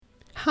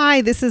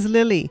Hi, this is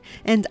Lily,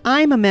 and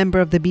I'm a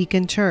member of the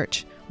Beacon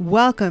Church.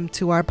 Welcome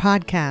to our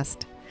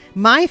podcast.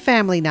 My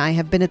family and I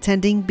have been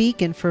attending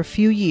Beacon for a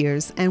few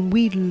years, and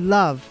we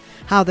love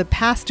how the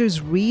pastors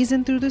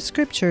reason through the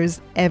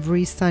scriptures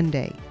every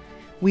Sunday.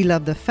 We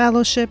love the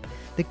fellowship,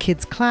 the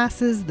kids'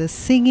 classes, the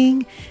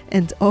singing,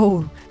 and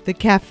the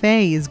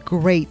cafe is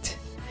great.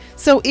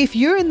 So if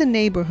you're in the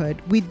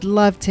neighborhood, we'd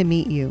love to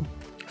meet you.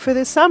 For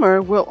the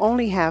summer, we'll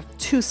only have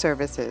 2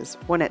 services,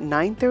 one at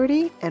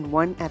 9:30 and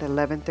one at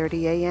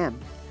 11:30 a.m.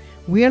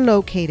 We're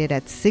located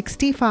at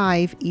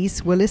 65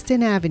 East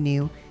Williston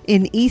Avenue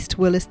in East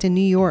Williston,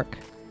 New York.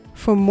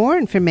 For more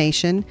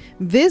information,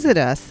 visit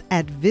us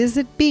at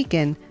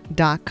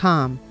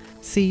visitbeacon.com.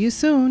 See you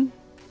soon.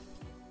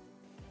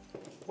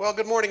 Well,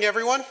 good morning,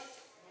 everyone.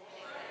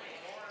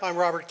 I'm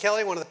Robert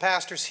Kelly, one of the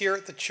pastors here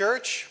at the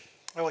church.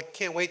 I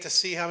can't wait to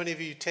see how many of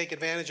you take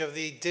advantage of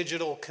the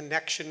digital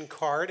connection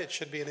card. It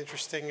should be an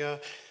interesting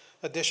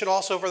addition.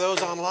 Also, for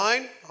those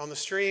online, on the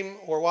stream,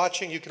 or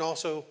watching, you can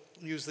also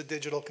use the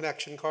digital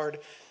connection card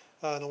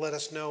to let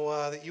us know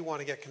that you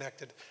want to get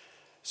connected.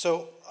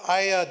 So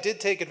I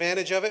did take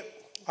advantage of it.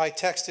 I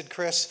texted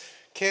Chris,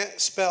 can't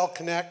spell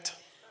connect.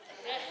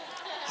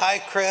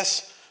 Hi,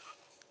 Chris.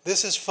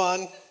 This is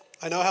fun.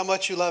 I know how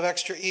much you love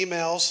extra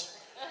emails.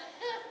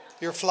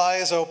 Your fly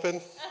is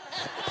open.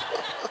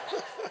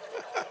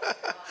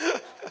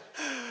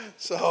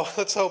 So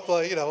let's hope,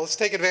 let's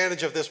take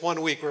advantage of this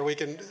 1 week where we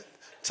can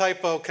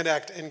typo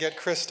connect and get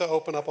Chris to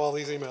open up all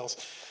these emails.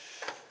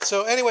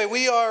 So anyway,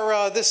 we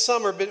are this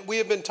summer, we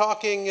have been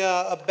talking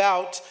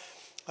about,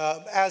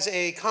 as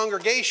a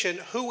congregation,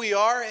 who we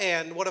are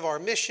and what of our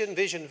mission,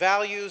 vision,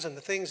 values, and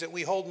the things that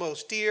we hold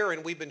most dear.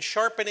 And we've been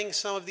sharpening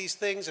some of these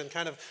things and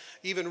kind of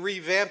even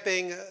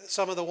revamping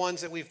some of the ones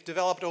that we've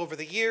developed over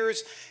the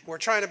years. We're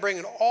trying to bring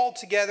it all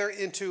together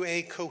into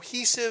a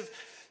cohesive,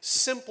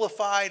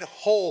 simplified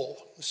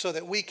whole so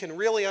that we can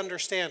really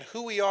understand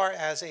who we are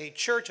as a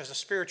church, as a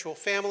spiritual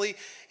family,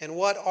 and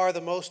what are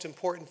the most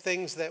important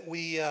things that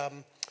we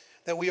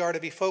are to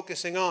be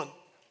focusing on.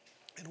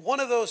 And one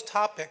of those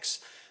topics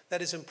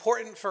that is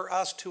important for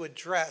us to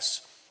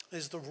address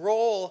is the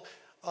role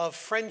of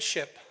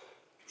friendship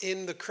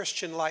in the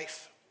Christian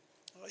life.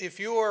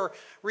 If you're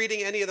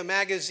reading any of the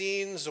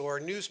magazines or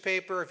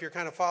newspaper, if you're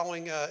kind of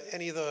following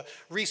any of the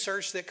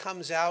research that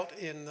comes out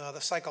in the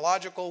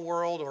psychological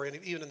world or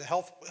even in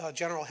the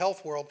general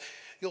health world,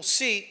 you'll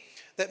see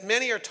that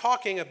many are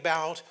talking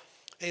about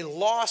a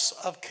loss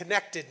of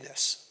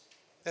connectedness,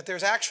 that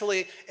there's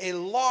actually a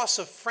loss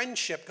of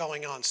friendship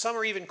going on. Some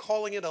are even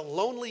calling it a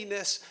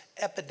loneliness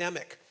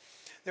epidemic.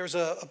 There's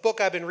a book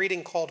I've been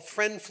reading called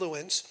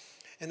Friendfluence,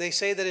 and they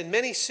say that in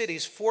many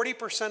cities,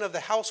 40% of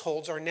the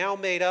households are now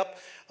made up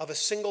of a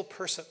single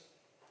person.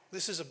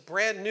 This is a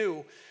brand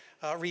new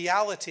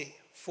reality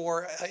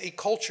for a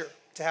culture,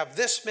 to have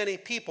this many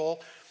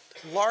people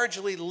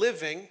largely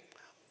living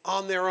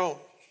on their own,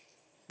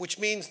 which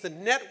means the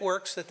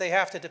networks that they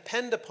have to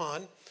depend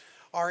upon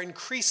are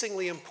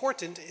increasingly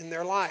important in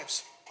their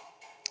lives.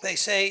 They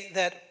say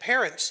that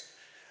parents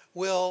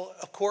will,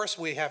 of course,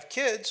 we have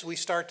kids, we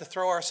start to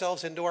throw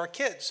ourselves into our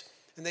kids.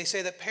 And they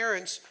say that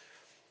parents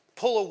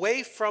pull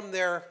away from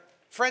their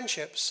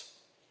friendships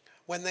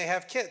when they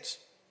have kids.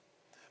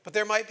 But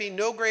there might be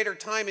no greater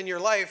time in your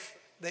life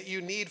that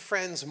you need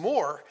friends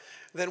more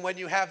than when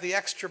you have the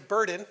extra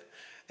burden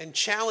and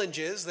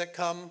challenges that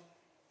come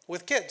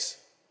with kids.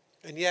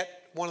 And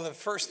yet, one of the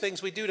first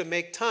things we do to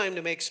make time,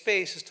 to make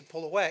space, is to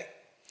pull away.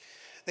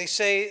 They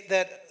say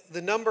that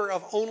the number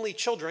of only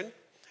children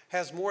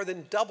has more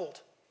than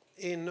doubled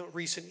in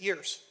recent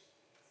years.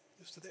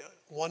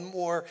 One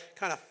more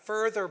kind of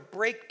further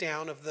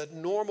breakdown of the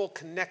normal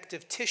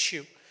connective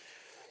tissue.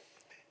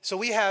 So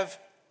we have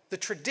the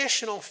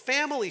traditional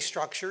family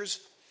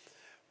structures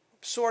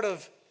sort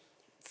of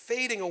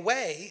fading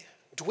away,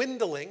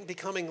 dwindling,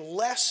 becoming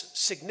less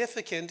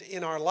significant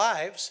in our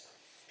lives,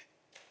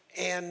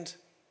 and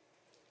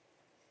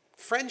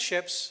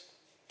friendships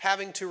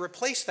having to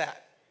replace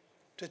that,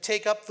 to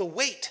take up the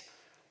weight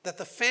that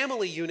the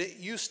family unit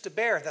used to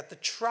bear, that the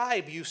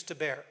tribe used to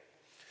bear.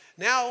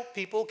 Now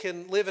people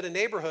can live in a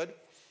neighborhood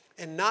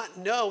and not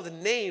know the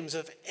names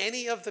of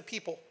any of the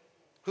people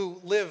who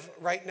live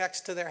right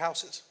next to their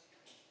houses.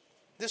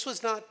 This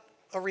was not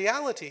a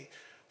reality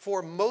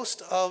for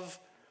most of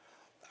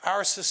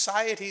our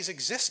society's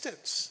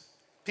existence.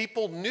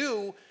 People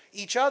knew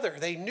each other.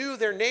 They knew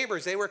their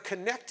neighbors. They were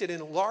connected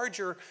in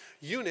larger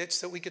units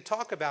that we could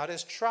talk about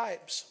as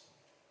tribes.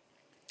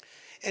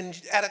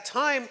 And at a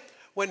time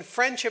when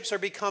friendships are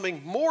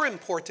becoming more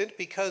important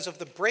because of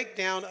the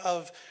breakdown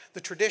of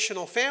the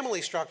traditional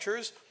family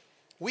structures,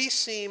 we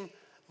seem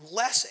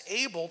less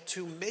able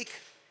to make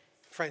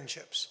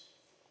friendships.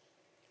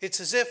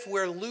 It's as if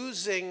we're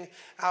losing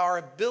our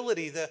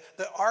ability, the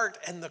art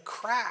and the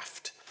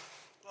craft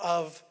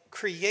of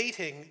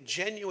creating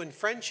genuine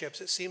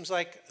friendships. It seems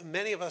like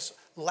many of us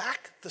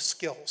lack the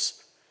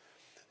skills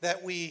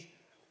that we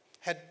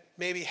had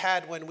maybe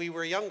had when we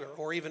were younger,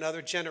 or even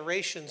other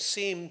generations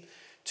seem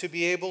to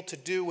be able to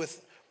do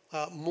with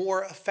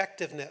more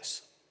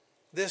effectiveness.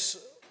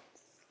 this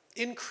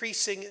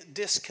increasing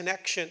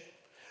disconnection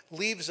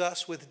leaves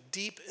us with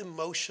deep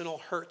emotional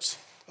hurts,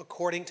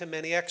 according to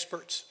many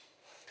experts.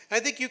 And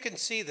I think you can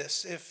see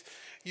this if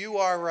you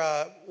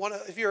are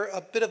if you're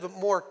a bit of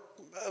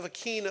a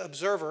keen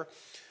observer.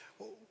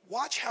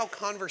 Watch how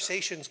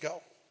conversations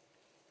go.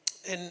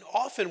 And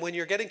often when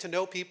you're getting to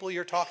know people,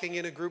 you're talking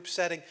in a group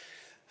setting,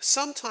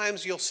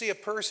 sometimes you'll see a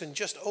person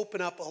just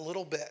open up a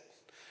little bit.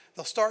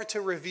 They'll start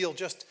to reveal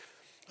just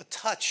a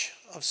touch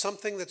of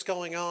something that's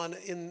going on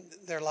in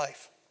their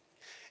life.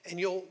 And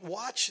you'll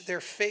watch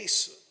their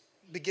face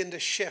begin to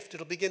shift.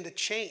 It'll begin to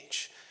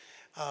change.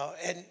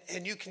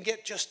 And you can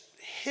get just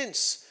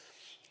hints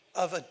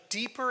of a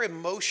deeper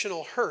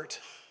emotional hurt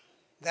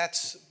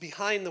that's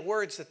behind the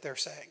words that they're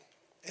saying.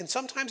 And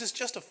sometimes it's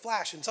just a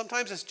flash, and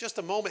sometimes it's just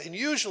a moment. And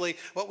usually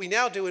what we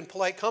now do in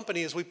polite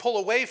company is we pull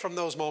away from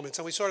those moments,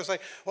 and we sort of say,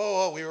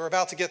 whoa, we were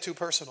about to get too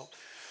personal.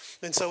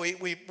 And so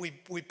we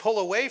pull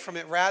away from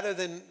it rather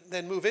than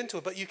move into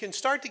it. But you can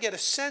start to get a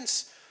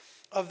sense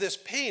of this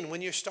pain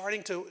when you're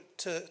starting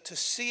to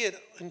see it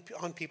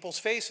on people's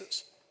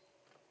faces.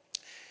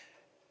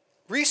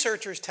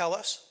 Researchers tell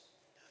us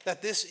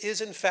that this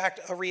is in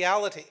fact a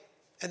reality,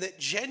 and that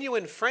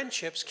genuine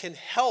friendships can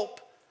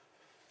help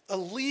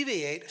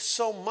alleviate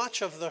so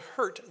much of the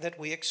hurt that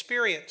we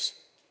experience.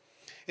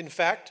 In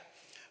fact,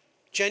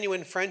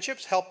 genuine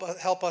friendships help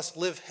us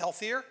live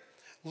healthier,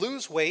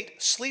 lose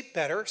weight, sleep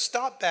better,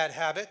 stop bad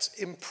habits,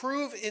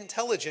 improve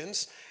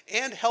intelligence,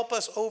 and help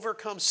us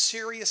overcome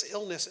serious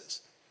illnesses.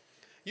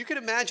 You could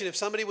imagine if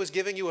somebody was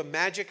giving you a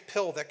magic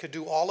pill that could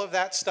do all of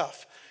that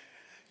stuff.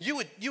 You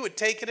would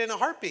take it in a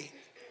heartbeat.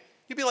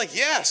 You'd be like,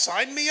 yeah,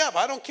 sign me up.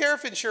 I don't care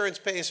if insurance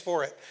pays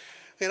for it.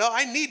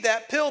 I need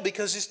that pill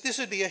because this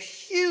would be a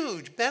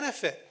huge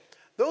benefit.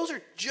 Those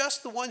are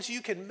just the ones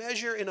you can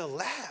measure in a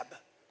lab.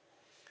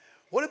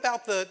 What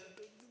about the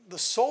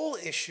soul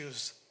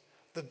issues,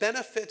 the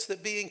benefits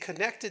that being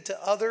connected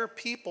to other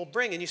people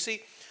bring? And you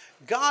see,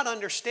 God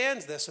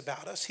understands this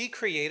about us. He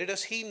created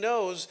us. He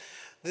knows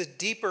the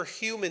deeper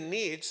human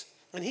needs.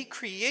 And He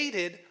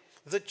created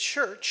the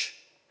church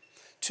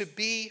to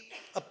be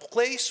a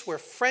place where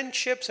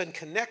friendships and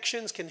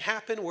connections can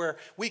happen, where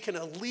we can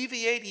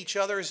alleviate each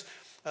other's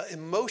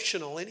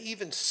emotional and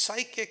even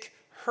psychic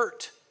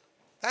hurt.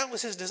 That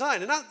was His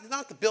design. And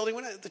not the building.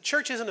 The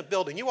church isn't a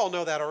building. You all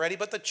know that already.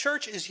 But the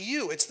church is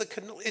you. It's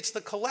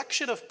the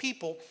collection of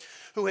people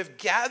who have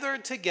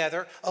gathered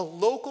together, a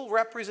local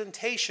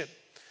representation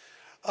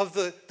of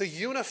the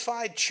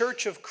unified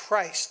church of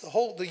Christ,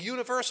 the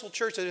universal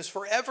church that has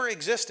forever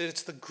existed.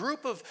 It's the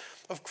group of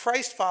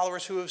Christ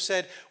followers who have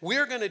said,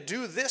 we're going to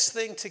do this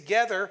thing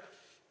together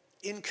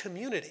in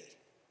community.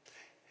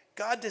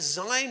 God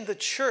designed the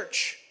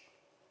church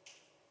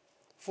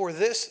for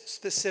this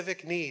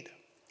specific need.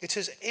 It's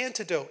His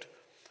antidote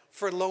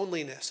for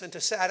loneliness and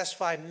to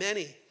satisfy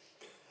many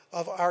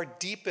of our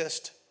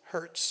deepest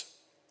hurts.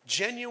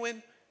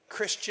 Genuine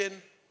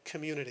Christian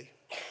community.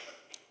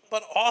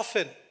 But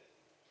often,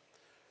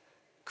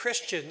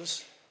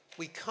 Christians,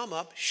 we come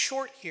up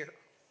short here.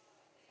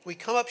 We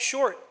come up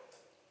short.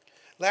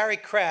 Larry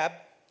Crabb,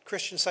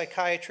 Christian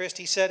psychiatrist,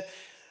 he said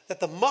that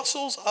the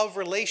muscles of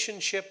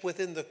relationship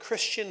within the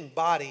Christian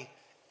body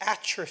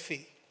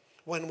atrophy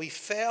when we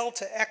fail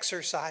to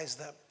exercise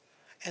them,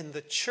 and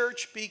the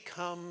church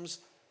becomes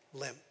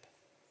limp.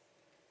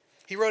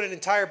 He wrote an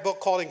entire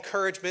book called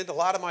Encouragement. A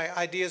lot of my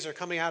ideas are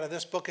coming out of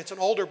this book. It's an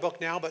older book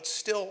now, but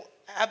still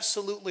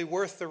absolutely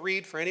worth the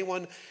read for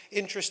anyone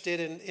interested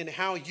in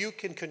how you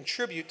can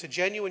contribute to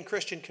genuine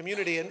Christian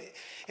community.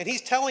 And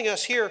he's telling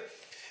us here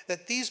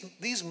that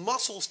these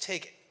muscles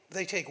take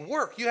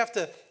work. You have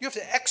to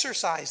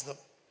exercise them.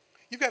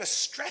 You've got to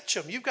stretch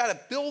them. You've got to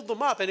build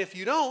them up. And if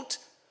you don't,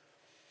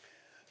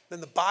 then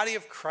the body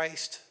of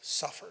Christ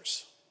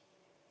suffers.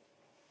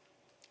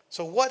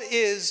 So what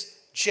is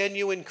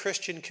genuine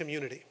Christian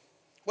community?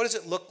 What does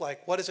it look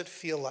like? What does it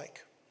feel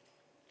like?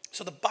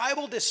 So the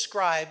Bible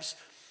describes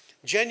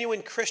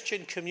genuine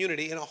Christian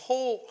community in a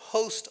whole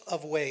host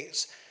of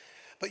ways.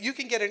 But you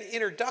can get an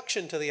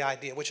introduction to the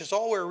idea, which is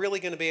all we're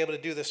really going to be able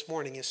to do this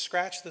morning, is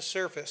scratch the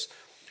surface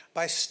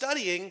by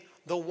studying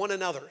the one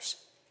another's.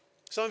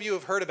 Some of you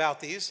have heard about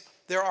these.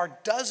 There are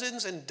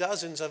dozens and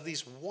dozens of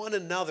these one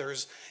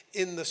another's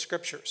in the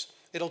scriptures.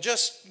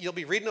 You'll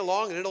be reading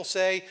along and it'll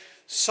say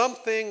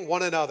something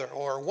one another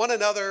or one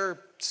another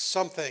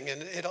something.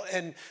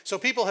 And so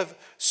people have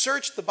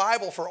searched the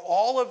Bible for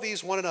all of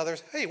these one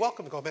another's. Hey,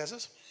 welcome,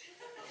 Gomez's.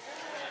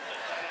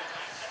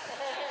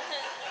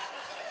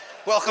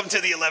 Welcome to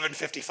the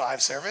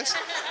 11:55 service.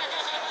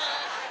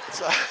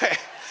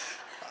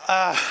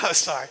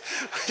 Sorry,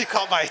 you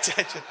caught my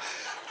attention.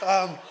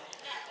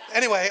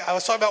 Anyway, I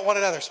was talking about one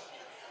another's.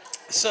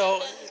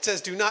 So it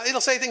says,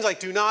 it'll say things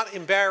like, do not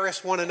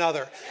embarrass one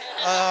another.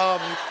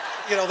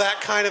 That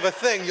kind of a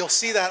thing. You'll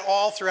see that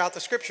all throughout the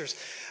scriptures.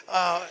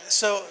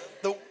 So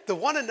the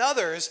one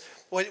another's,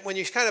 when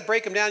you kind of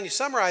break them down and you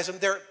summarize them,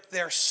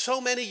 there are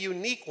so many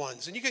unique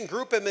ones. And you can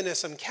group them into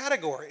some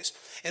categories.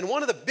 And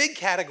one of the big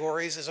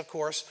categories is, of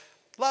course,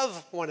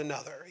 love one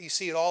another. You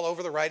see it all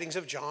over the writings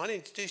of John.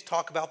 And just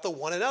talk about the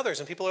one another's.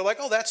 And people are like,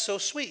 oh, that's so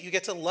sweet. You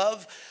get to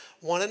love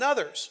one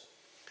another's.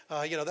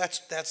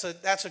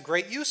 That's a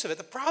great use of it.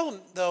 The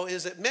problem, though,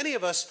 is that many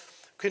of us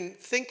can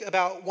think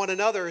about one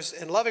another's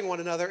and loving one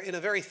another in a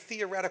very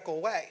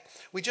theoretical way.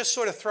 We just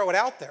sort of throw it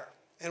out there.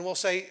 And we'll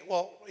say,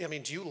 well,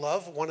 do you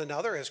love one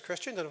another as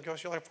Christians? And of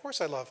course, you're like, of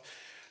course I love,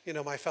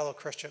 my fellow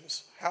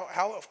Christians.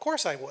 How? Of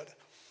course I would.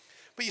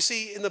 But you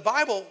see, in the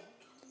Bible,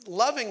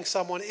 loving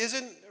someone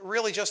isn't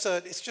really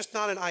it's just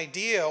not an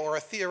idea or a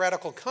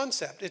theoretical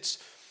concept. It's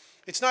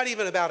not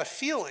even about a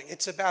feeling.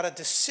 It's about a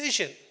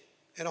decision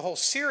and a whole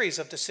series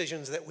of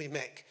decisions that we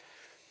make.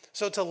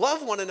 So to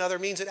love one another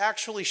means it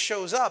actually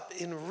shows up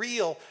in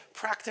real,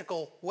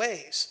 practical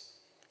ways.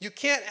 You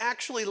can't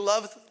actually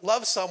love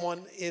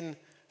someone in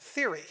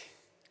theory.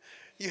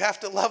 You have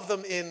to love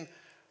them in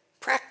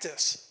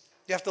practice.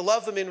 You have to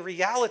love them in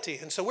reality.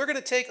 And so we're going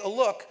to take a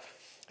look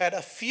at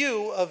a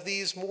few of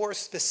these more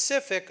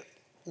specific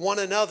one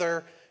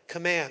another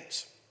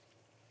commands.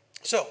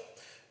 So,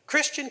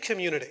 Christian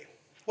community.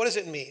 What does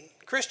it mean?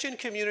 Christian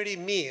community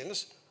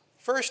means,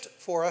 first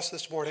for us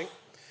this morning,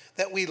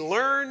 that we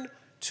learn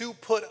to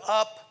put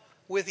up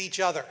with each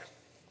other.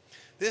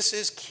 This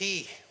is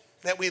key,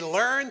 that we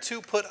learn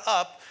to put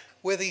up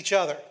with each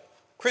other.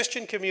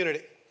 Christian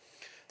community.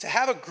 To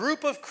have a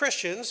group of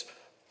Christians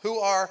who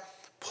are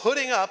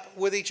putting up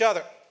with each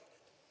other.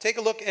 Take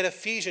a look at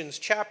Ephesians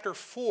chapter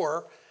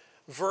 4,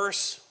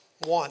 verse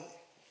 1.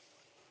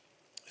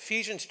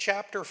 Ephesians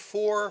chapter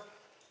 4,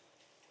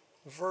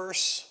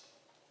 verse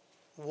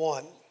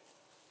 1.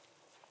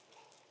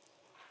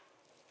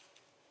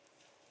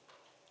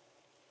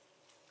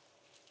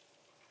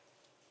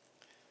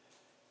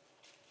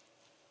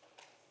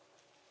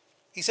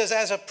 He says,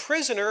 as a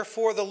prisoner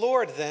for the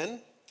Lord,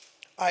 then,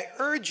 I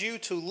urge you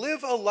to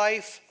live a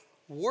life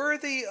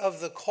worthy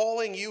of the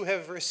calling you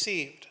have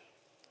received.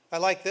 I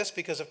like this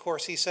because, of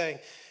course, he's saying,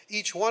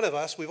 each one of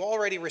us, we've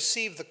already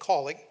received the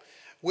calling.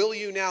 Will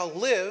you now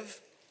live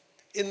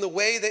in the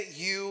way that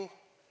you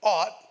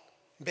ought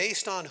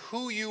based on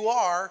who you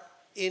are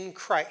in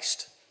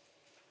Christ?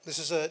 This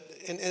is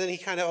and then he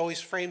kind of always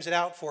frames it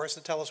out for us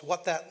to tell us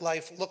what that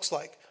life looks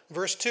like.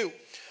 Verse 2,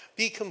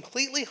 be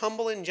completely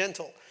humble and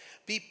gentle.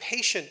 Be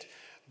patient,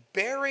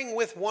 bearing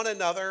with one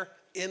another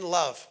in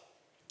love.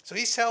 So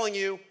he's telling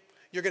you,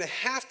 you're going to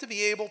have to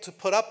be able to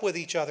put up with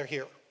each other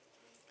here.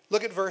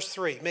 Look at verse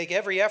 3. Make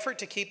every effort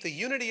to keep the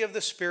unity of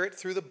the Spirit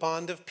through the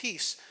bond of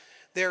peace.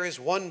 There is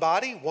one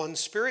body, one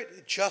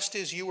Spirit, just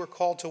as you were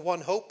called to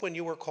one hope when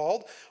you were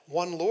called,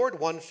 one Lord,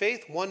 one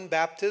faith, one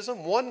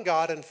baptism, one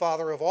God and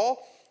Father of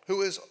all,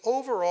 who is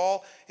over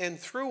all and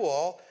through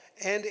all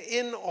and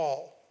in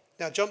all.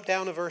 Now jump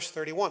down to verse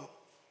 31.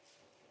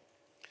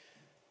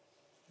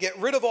 Get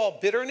rid of all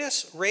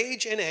bitterness,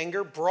 rage and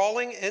anger,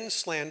 brawling and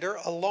slander,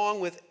 along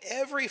with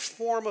every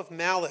form of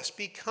malice.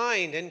 Be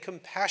kind and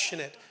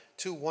compassionate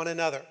to one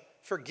another,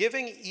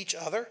 forgiving each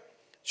other,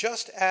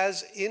 just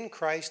as in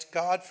Christ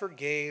God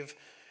forgave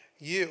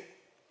you.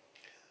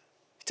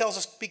 He tells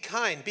us, be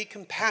kind, be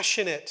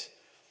compassionate.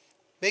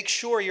 Make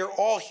sure you're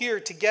all here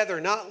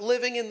together, not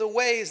living in the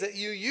ways that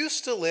you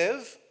used to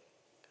live,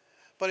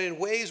 but in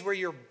ways where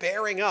you're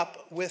bearing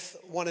up with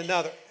one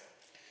another.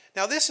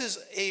 Now, this is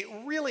a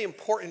really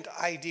important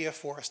idea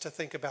for us to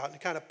think about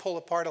and kind of pull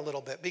apart a little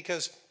bit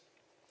because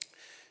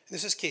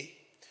this is key.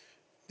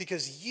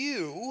 Because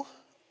you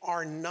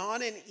are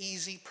not an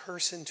easy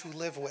person to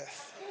live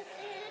with.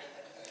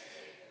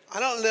 I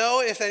don't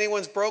know if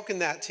anyone's broken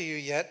that to you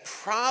yet.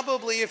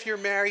 Probably if you're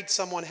married,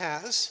 someone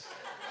has.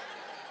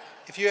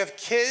 If you have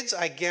kids,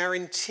 I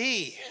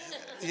guarantee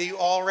you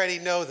already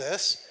know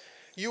this.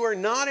 You are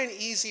not an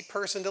easy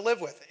person to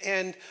live with.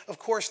 And, of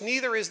course,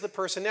 neither is the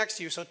person next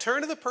to you. So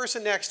turn to the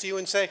person next to you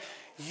and say,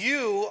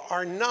 you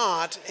are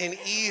not an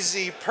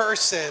easy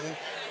person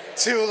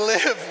to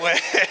live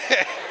with.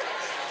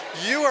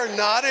 You are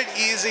not an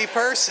easy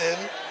person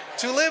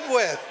to live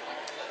with.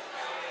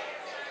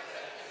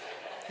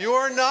 You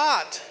are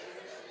not.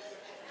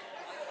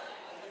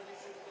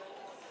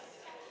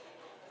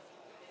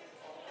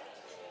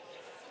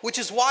 Which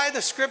is why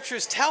the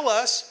scriptures tell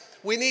us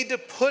we need to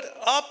put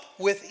up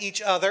with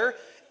each other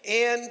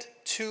and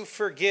to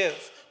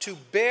forgive, to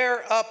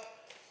bear up,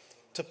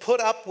 to put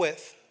up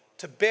with,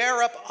 to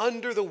bear up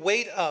under the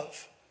weight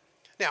of.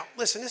 Now,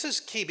 listen, this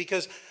is key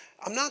because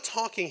I'm not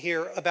talking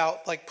here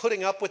about like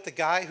putting up with the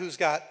guy who's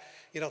got,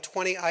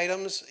 20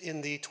 items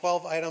in the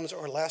 12 items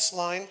or less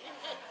line,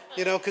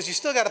 because you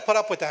still got to put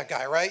up with that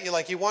guy, right?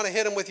 You want to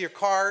hit him with your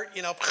cart,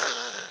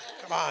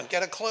 come on,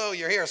 get a clue.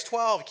 You're here. It's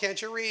 12.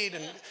 Can't you read?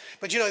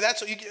 But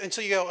that's what and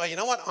so you go. You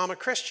know what? I'm a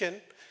Christian,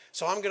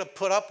 so I'm going to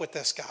put up with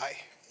this guy.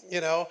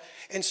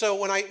 And so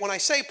when I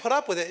say put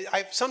up with it,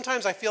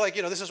 sometimes I feel like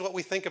this is what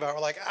we think about.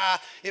 We're like,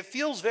 it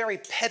feels very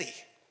petty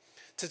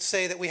to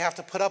say that we have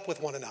to put up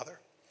with one another.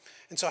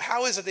 And so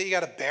how is it that you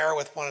got to bear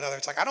with one another?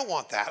 It's like, I don't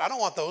want that. I don't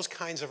want those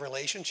kinds of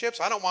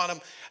relationships. I don't want them.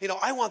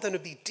 I want them to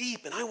be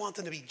deep and I want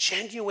them to be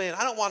genuine.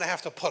 I don't want to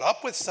have to put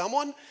up with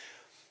someone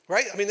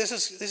right? I mean, this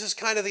is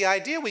kind of the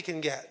idea we can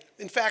get.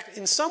 In fact,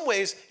 in some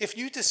ways, if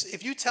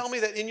you tell me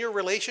that in your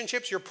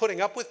relationships you're putting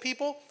up with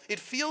people, it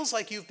feels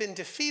like you've been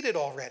defeated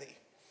already.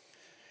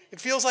 It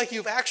feels like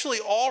you've actually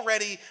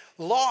already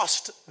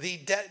lost the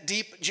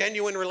deep,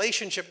 genuine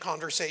relationship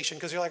conversation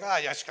because you're like,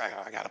 yes,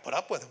 I got to put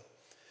up with him.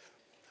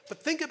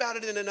 But think about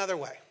it in another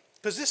way.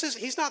 Because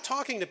he's not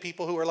talking to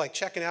people who are like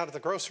checking out at the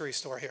grocery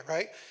store here,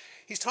 right?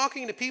 He's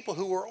talking to people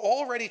who are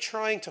already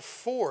trying to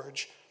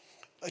forge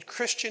a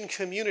Christian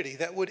community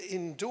that would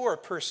endure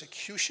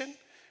persecution,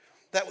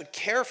 that would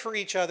care for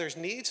each other's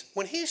needs.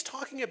 When he's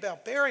talking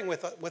about bearing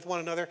with one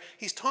another,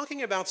 he's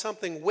talking about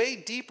something way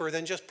deeper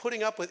than just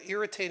putting up with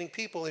irritating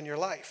people in your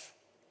life.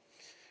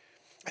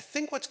 I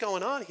think what's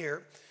going on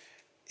here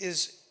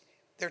is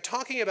they're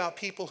talking about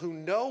people who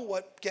know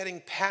what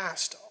getting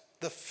past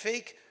the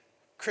fake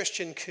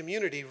Christian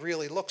community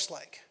really looks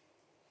like.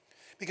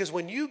 Because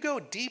when you go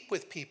deep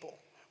with people,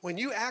 when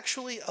you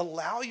actually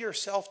allow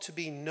yourself to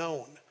be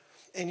known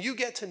and you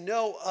get to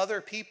know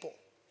other people,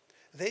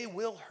 they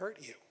will hurt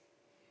you.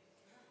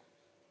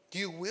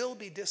 You will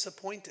be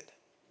disappointed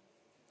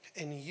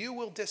and you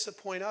will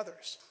disappoint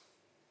others.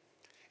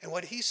 And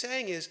what he's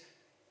saying is,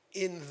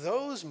 in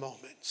those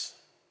moments,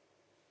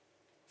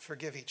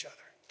 forgive each other.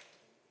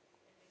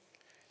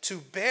 To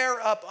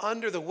bear up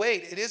under the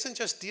weight, it isn't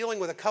just dealing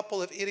with a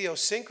couple of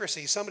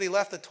idiosyncrasies. Somebody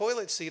left the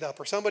toilet seat up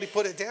or somebody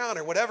put it down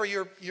or whatever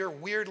your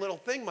weird little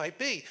thing might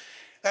be.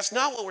 That's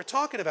not what we're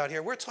talking about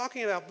here. We're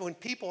talking about when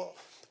people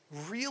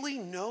really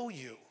know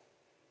you.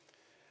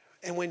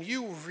 And when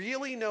you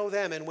really know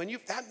them, and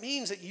that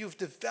means that you've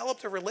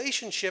developed a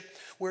relationship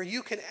where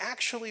you can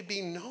actually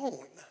be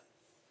known.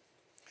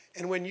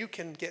 And when you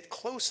can get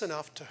close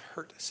enough to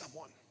hurt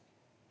someone.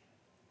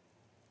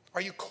 Are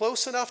you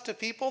close enough to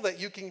people that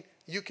you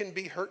can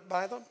be hurt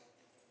by them?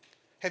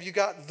 Have you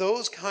got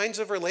those kinds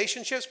of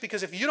relationships?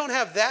 Because if you don't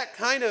have that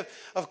kind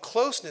of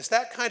closeness,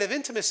 that kind of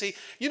intimacy,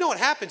 you know what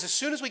happens. As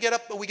soon as we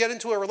get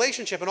into a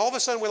relationship and all of a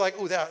sudden we're like,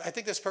 I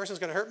think this person's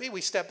going to hurt me,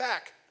 we step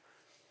back.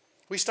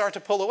 We start to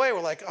pull away. We're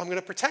like, I'm going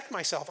to protect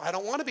myself. I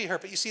don't want to be hurt.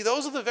 But you see,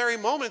 those are the very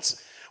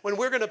moments when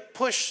we're going to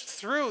push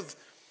through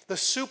the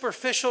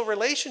superficial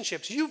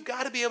relationships. You've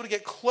got to be able to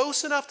get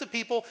close enough to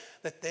people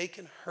that they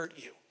can hurt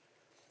you.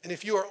 And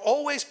if you are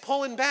always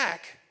pulling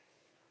back,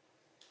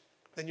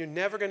 then you're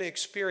never going to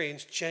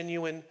experience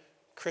genuine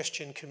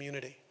Christian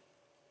community.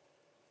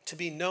 To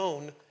be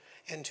known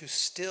and to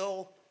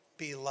still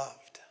be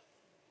loved.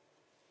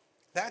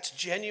 That's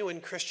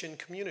genuine Christian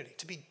community,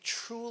 to be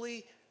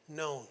truly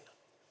known.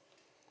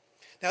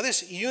 Now,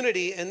 this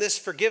unity and this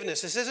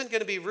forgiveness, this isn't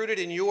going to be rooted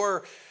in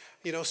your,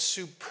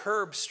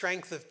 superb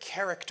strength of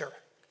character.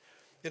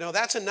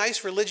 That's a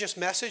nice religious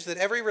message that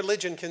every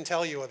religion can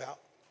tell you about.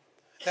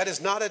 That is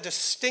not a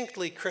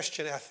distinctly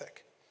Christian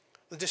ethic.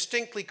 The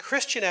distinctly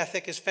Christian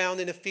ethic is found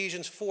in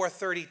Ephesians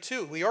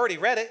 4:32. We already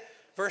read it,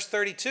 verse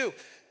 32.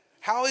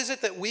 How is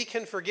it that we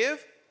can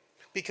forgive?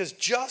 Because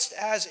just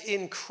as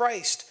in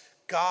Christ,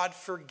 God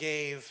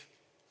forgave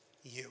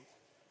you.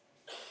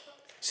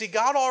 See,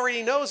 God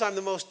already knows I'm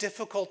the most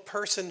difficult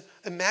person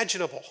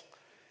imaginable.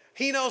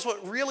 He knows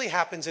what really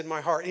happens in my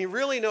heart. He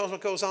really knows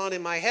what goes on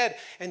in my head.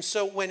 And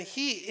so when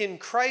he, in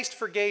Christ,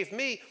 forgave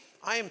me,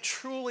 I am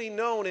truly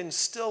known and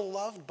still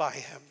loved by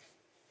him.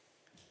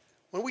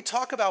 When we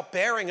talk about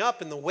bearing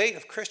up in the weight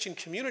of Christian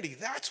community,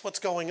 that's what's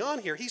going on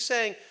here. He's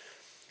saying,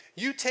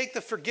 you take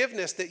the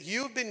forgiveness that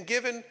you've been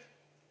given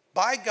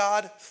by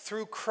God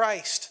through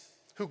Christ,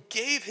 who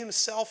gave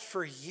himself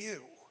for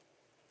you,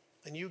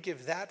 and you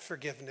give that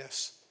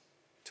forgiveness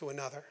to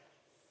another.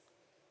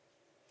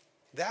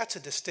 That's a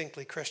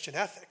distinctly Christian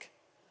ethic.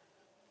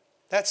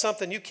 That's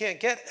something you can't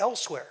get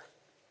elsewhere,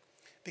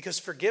 because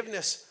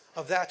forgiveness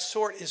of that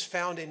sort is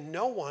found in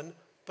no one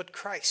but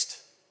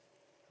Christ.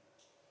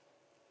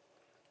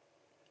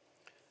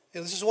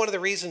 This is one of the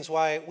reasons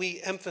why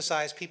we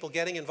emphasize people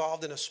getting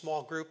involved in a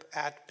small group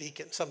at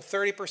Beacon. Some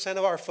 30%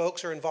 of our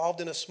folks are involved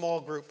in a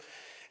small group.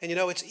 And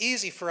it's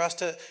easy for us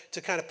to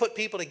kind of put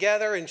people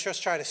together and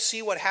just try to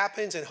see what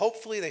happens, and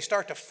hopefully they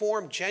start to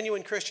form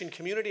genuine Christian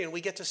community, and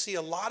we get to see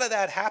a lot of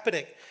that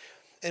happening.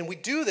 And we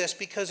do this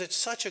because it's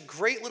such a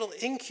great little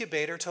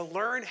incubator to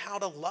learn how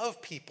to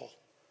love people,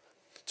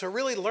 to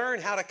really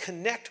learn how to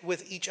connect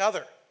with each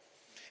other.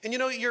 And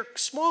your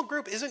small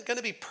group isn't going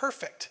to be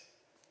perfect.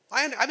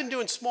 I've been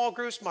doing small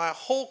groups my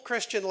whole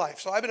Christian life.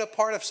 So I've been a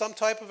part of some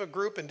type of a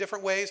group in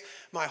different ways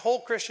my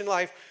whole Christian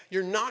life.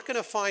 You're not going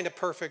to find a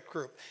perfect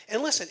group.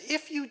 And listen,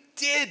 if you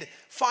did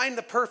find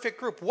the perfect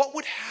group, what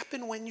would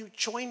happen when you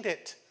joined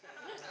it?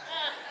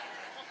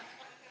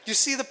 You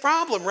see the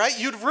problem, right?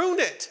 You'd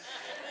ruin it.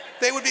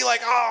 They would be like,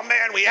 oh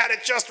man, we had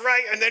it just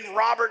right, and then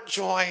Robert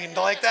joined.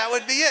 Like, that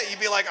would be it. You'd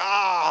be like,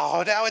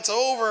 oh, now it's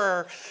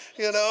over.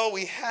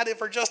 We had it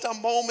for just a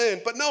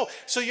moment. But no,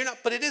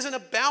 but it isn't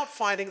about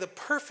finding the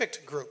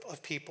perfect group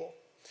of people.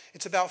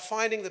 It's about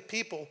finding the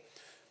people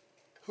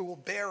who will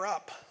bear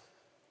up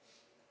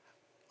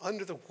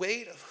under the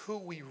weight of who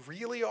we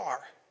really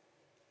are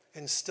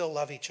and still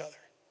love each other.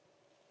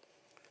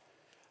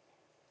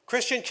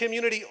 Christian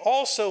community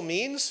also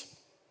means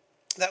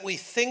that we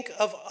think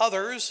of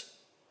others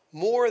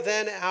more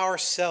than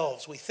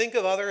ourselves. We think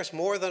of others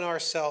more than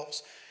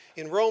ourselves.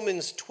 In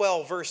Romans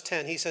 12, verse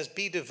 10, he says,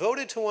 "Be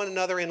devoted to one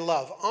another in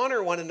love.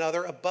 Honor one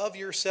another above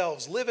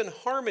yourselves. Live in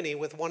harmony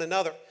with one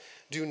another.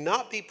 Do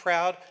not be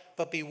proud,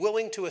 but be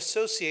willing to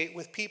associate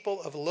with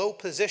people of low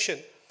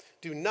position.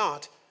 Do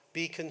not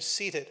be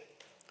conceited."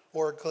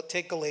 Or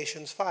take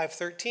Galatians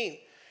 5:13.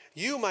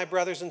 "You, my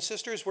brothers and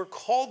sisters, were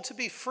called to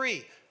be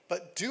free,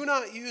 but do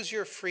not use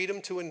your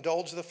freedom to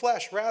indulge the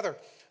flesh. Rather,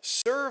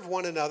 serve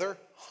one another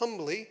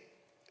humbly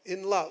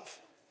in love."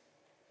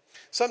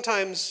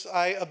 Sometimes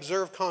I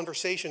observe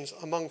conversations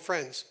among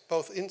friends,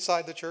 both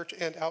inside the church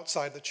and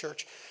outside the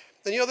church.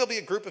 And there'll be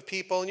a group of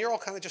people, and you're all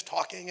kind of just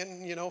talking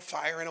and,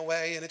 firing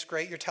away, and it's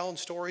great. You're telling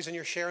stories and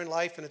you're sharing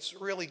life, and it's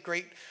really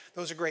great.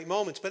 Those are great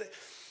moments. But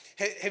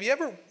have you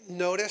ever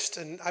noticed,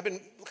 and I've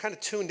been kind of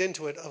tuned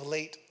into it of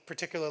late,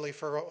 particularly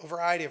for a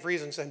variety of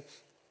reasons, and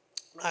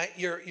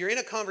you're in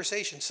a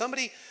conversation.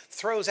 Somebody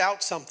throws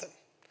out something.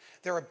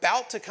 They're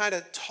about to kind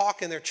of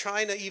talk, and they're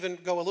trying to even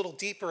go a little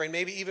deeper and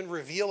maybe even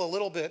reveal a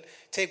little bit,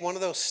 take one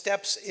of those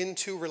steps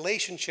into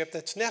relationship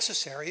that's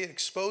necessary,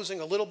 exposing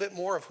a little bit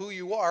more of who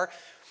you are,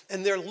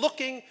 and they're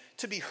looking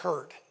to be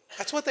heard.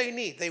 That's what they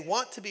need. They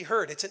want to be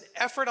heard. It's an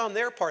effort on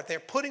their part. They're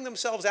putting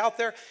themselves out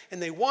there,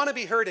 and they want to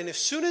be heard. And as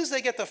soon as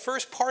they get the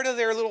first part of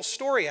their little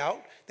story out,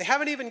 they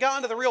haven't even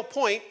gotten to the real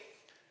point,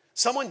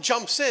 someone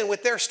jumps in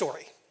with their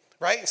story.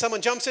 Right? And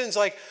someone jumps in and is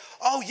like,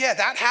 "Oh yeah,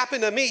 that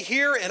happened to me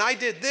here, and I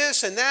did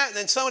this and that," and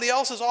then somebody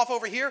else is off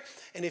over here.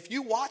 And if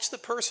you watch the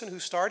person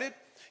who started,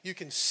 you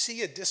can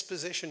see a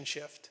disposition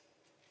shift.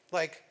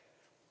 Like,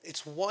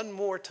 it's one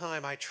more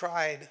time I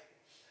tried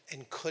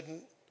and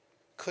couldn't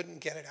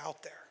get it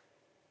out there.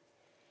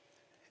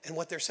 And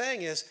what they're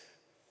saying is,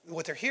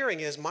 what they're hearing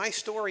is, my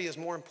story is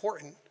more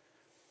important,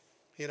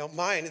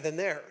 mine than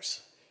theirs.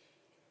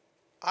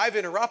 I've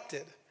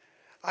interrupted.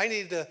 I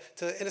need to,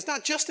 and it's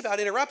not just about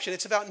interruption.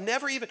 It's about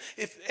never even,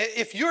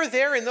 if you're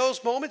there in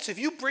those moments, if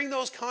you bring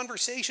those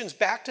conversations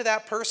back to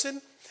that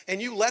person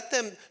and you let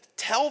them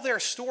tell their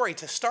story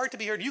to start to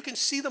be heard, you can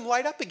see them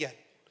light up again.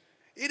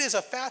 It is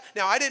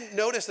now I didn't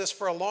notice this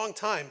for a long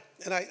time,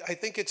 and I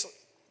think it's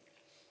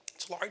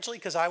largely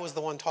because I was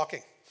the one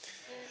talking.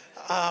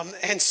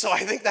 And so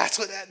I think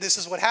this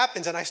is what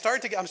happens. And I'm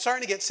starting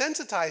to get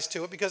sensitized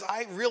to it because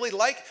I really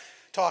like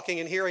talking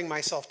and hearing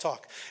myself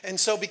talk. And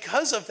so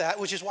because of that,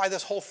 which is why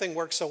this whole thing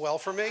works so well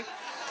for me,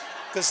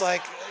 because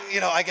I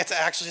get to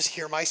actually just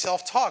hear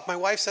myself talk. My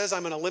wife says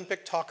I'm an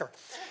Olympic talker.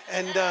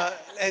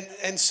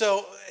 And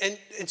so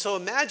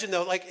imagine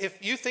though, like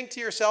if you think to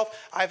yourself,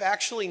 I've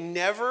actually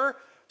never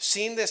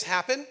seen this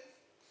happen.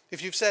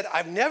 If you've said,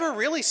 I've never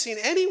really seen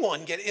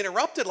anyone get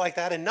interrupted like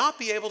that and not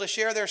be able to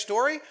share their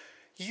story,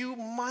 you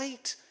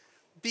might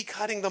be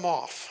cutting them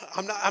off.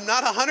 I'm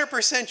not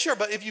 100% sure,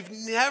 but if you've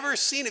never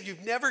seen it, if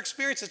you've never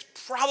experienced it,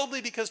 it's probably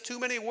because too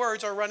many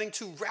words are running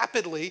too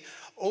rapidly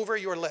over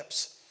your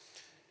lips.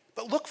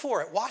 But look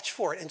for it, watch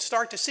for it, and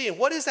start to see. And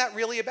what is that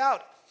really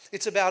about?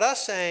 It's about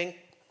us saying,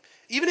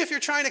 even if you're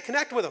trying to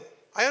connect with them,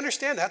 I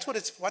understand that's what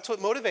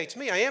motivates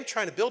me. I am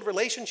trying to build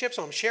relationships,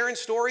 and I'm sharing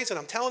stories, and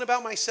I'm telling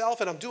about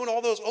myself, and I'm doing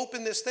all those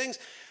openness things.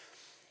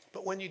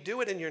 But when you do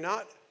it and you're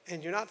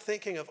not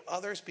thinking of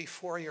others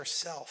before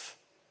yourself,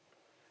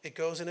 it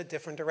goes in a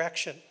different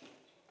direction.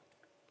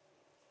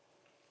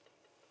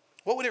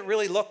 What would it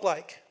really look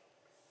like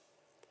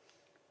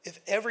if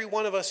every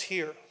one of us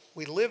here,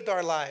 we lived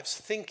our lives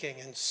thinking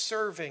and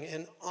serving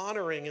and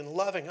honoring and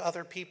loving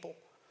other people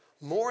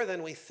more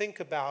than we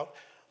think about,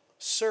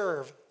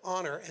 serve,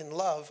 honor, and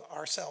love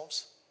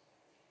ourselves?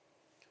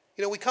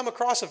 We come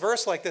across a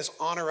verse like this,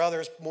 honor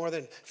others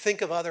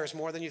think of others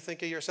more than you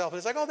think of yourself. And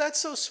it's like, oh,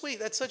 that's so sweet.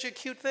 That's such a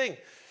cute thing.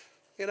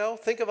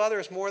 Think of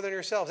others more than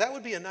yourselves. That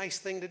would be a nice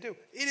thing to do.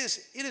 It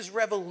is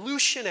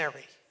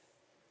revolutionary.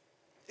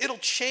 It'll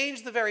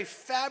change the very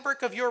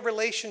fabric of your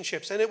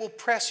relationships, and it will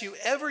press you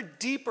ever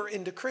deeper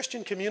into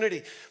Christian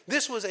community.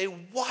 This was a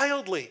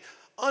wildly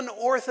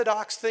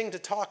unorthodox thing to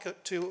talk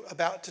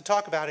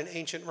about in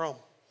ancient Rome.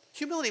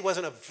 Humility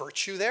wasn't a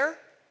virtue there.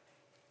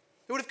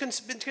 It would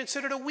have been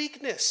considered a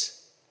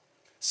weakness.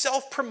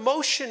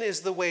 Self-promotion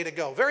is the way to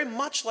go, very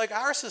much like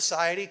our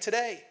society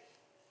today.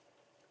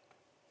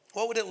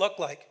 What would it look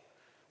like?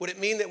 Would it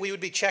mean that we would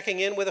be checking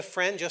in with a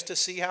friend just to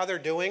see how they're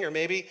doing, or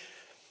maybe,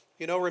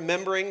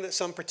 remembering that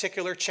some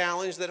particular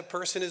challenge that a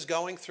person is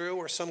going through,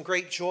 or some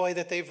great joy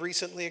that they've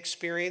recently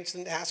experienced,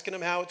 and asking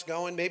them how it's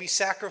going, maybe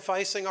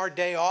sacrificing our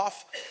day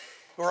off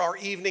or our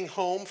evening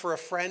home for a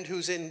friend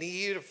who's in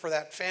need, or for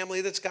that family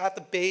that's got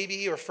the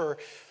baby, or for,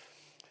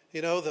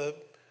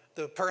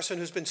 the person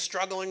who's been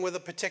struggling with a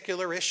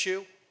particular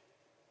issue.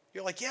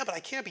 You're like, yeah, but I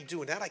can't be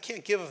doing that. I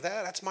can't give of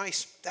that.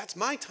 That's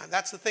my time.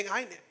 That's the thing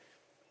I need.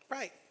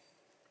 Right.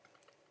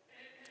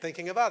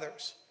 Thinking of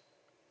others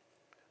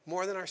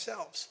more than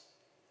ourselves.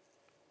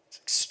 It's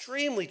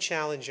extremely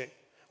challenging.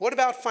 What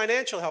about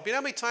financial help? You know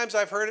how many times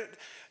I've heard it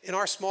in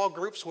our small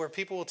groups where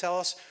people will tell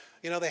us,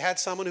 they had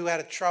someone who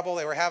had trouble.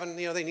 They were having,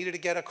 they needed to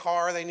get a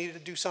car. They needed to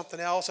do something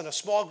else. And a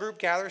small group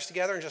gathers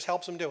together and just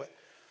helps them do it.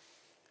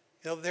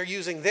 They're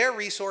using their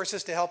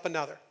resources to help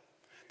another.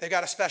 They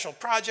got a special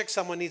project,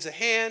 someone needs a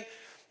hand.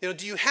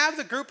 Do you have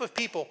the group of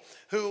people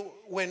who,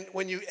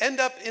 when you end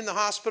up in the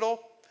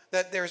hospital,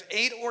 that there's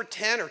 8 or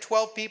 10 or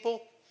 12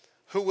 people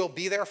who will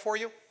be there for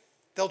you?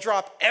 They'll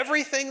drop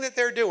everything that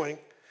they're doing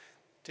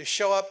to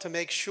show up to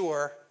make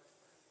sure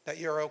that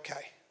you're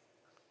okay,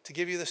 to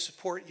give you the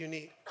support you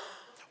need.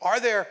 Are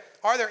there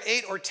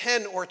 8 or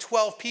 10 or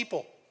 12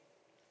 people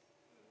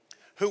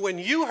who, when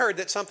you heard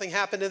that something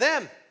happened to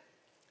them,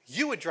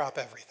 you would drop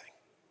everything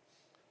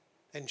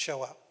and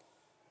show up?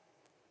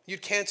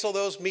 You'd cancel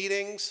those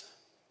meetings.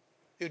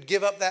 You'd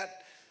give up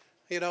that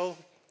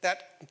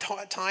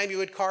time you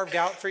had carved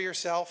out for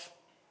yourself.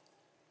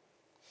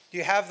 Do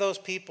you have those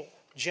people?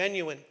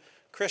 Genuine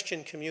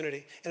Christian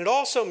community. And it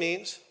also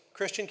means,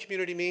 Christian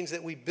community means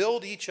that we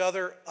build each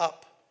other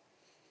up.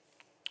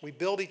 We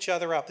build each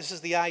other up. This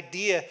is the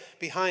idea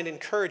behind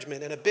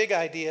encouragement, and a big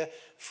idea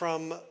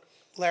from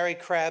Larry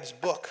Crabb's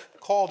book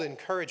called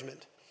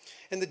Encouragement.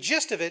 And the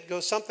gist of it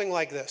goes something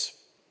like this.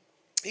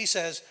 He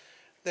says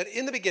that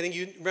in the beginning,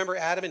 you remember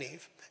Adam and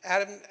Eve.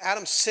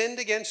 Adam sinned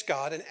against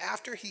God, and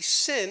after he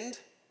sinned,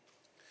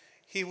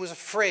 he was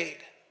afraid.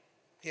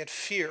 He had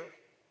fear.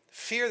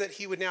 Fear that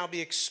he would now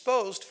be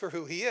exposed for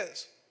who he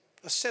is,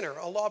 a sinner,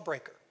 a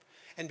lawbreaker.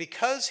 And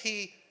because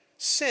he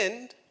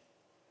sinned,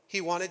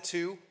 he wanted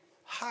to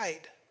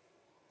hide.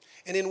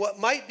 And in what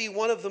might be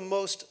one of the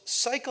most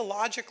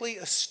psychologically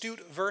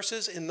astute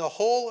verses in the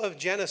whole of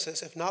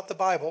Genesis, if not the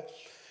Bible,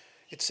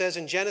 it says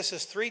in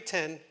Genesis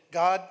 3:10,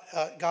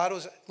 God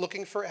was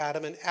looking for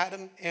Adam, and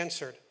Adam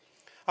answered,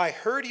 "I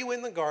heard you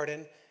in the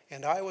garden,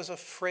 and I was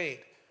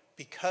afraid,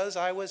 because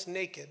I was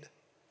naked,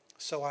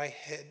 so I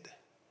hid."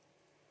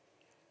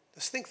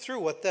 Let's think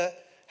through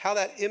how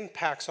that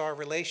impacts our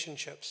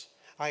relationships.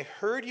 I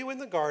heard you in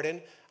the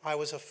garden, I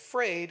was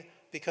afraid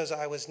because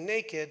I was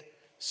naked,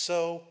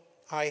 so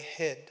I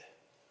hid.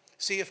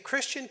 See, if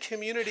Christian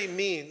community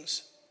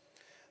means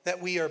that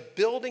we are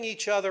building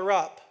each other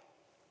up,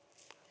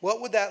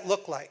 what would that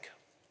look like?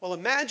 Well,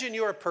 imagine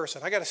you're a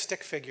person. I got a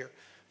stick figure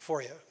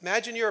for you.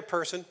 Imagine you're a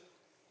person,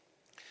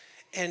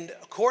 and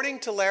according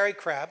to Larry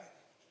Crabb,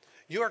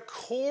 your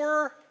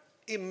core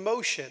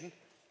emotion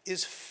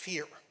is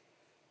fear.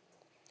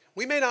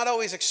 We may not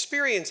always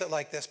experience it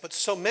like this, but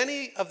so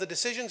many of the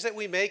decisions that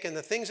we make and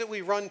the things that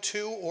we run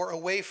to or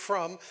away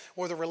from,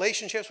 or the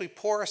relationships we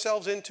pour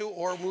ourselves into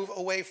or move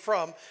away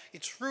from,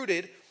 it's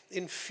rooted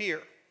in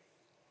fear.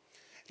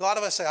 A lot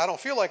of us say, I don't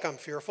feel like I'm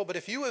fearful, but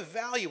if you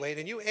evaluate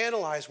and you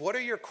analyze what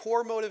are your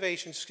core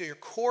motivations, your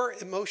core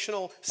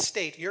emotional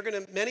state,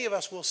 many of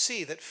us will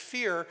see that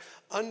fear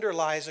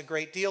underlies a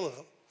great deal of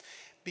them.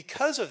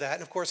 Because of that,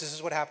 and of course this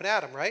is what happened to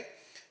Adam, right?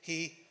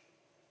 He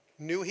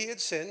knew he had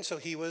sinned, so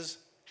he was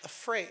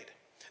afraid.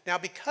 Now,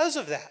 because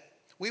of that,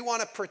 we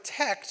want to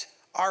protect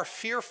our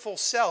fearful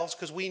selves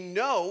because we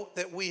know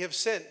that we have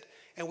sinned.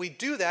 And we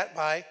do that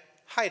by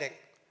hiding,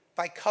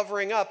 by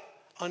covering up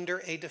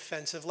under a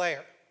defensive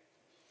layer.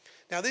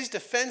 Now, these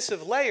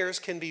defensive layers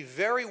can be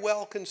very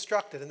well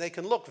constructed, and they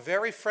can look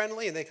very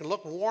friendly, and they can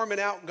look warm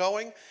and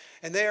outgoing,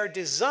 and they are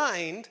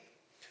designed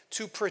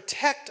to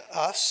protect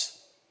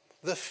us,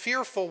 the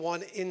fearful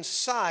one,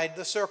 inside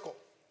the circle.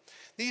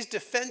 These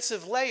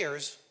defensive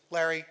layers,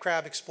 Larry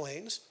Crabb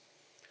explains,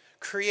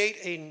 create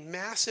a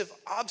massive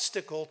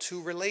obstacle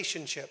to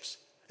relationships.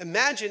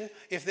 Imagine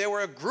if there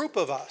were a group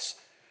of us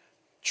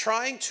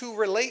trying to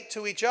relate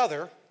to each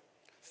other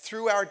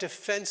through our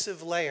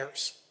defensive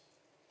layers.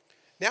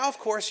 Now, of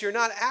course, you're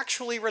not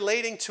actually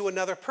relating to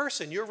another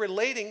person. You're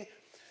relating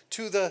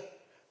to the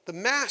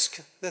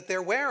mask that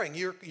they're wearing.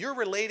 You're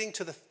relating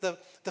to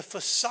the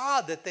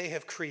facade that they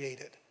have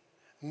created,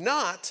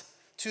 not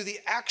to the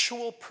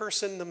actual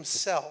person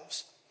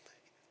themselves.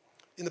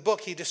 In the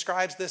book, he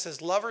describes this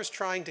as lovers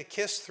trying to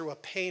kiss through a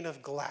pane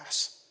of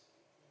glass.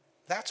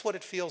 That's what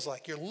it feels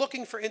like. You're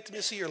looking for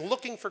intimacy, you're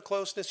looking for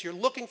closeness, you're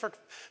looking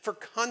for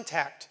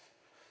contact.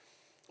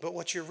 But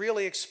what you're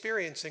really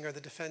experiencing are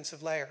the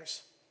defensive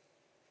layers.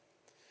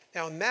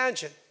 Now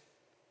imagine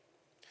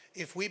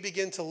if we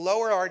begin to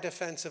lower our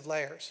defensive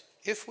layers,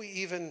 if we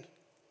even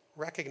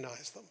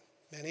recognize them.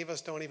 Many of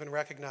us don't even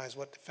recognize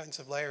what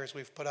defensive layers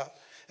we've put up.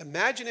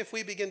 Imagine if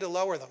we begin to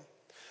lower them.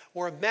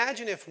 Or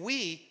imagine if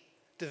we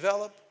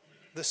develop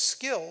the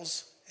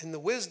skills and the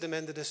wisdom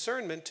and the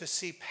discernment to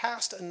see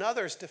past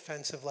another's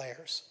defensive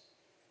layers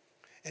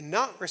and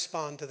not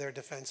respond to their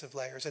defensive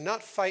layers and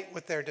not fight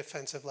with their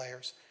defensive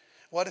layers.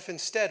 What if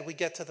instead we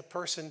get to the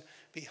person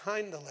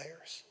behind the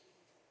layers?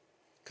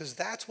 Because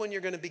that's when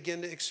you're going to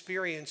begin to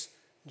experience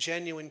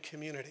genuine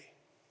community.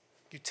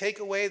 You take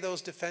away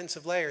those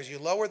defensive layers, you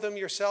lower them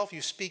yourself,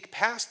 you speak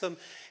past them,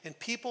 and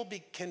people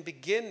can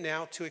begin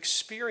now to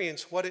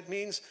experience what it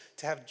means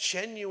to have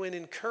genuine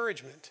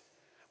encouragement,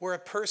 where a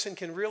person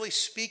can really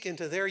speak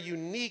into their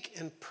unique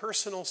and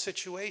personal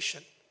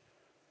situation.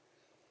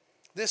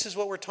 This is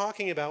what we're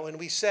talking about when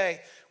we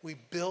say we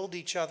build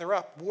each other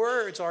up.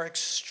 Words are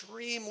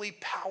extremely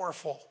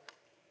powerful.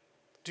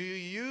 Do you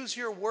use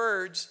your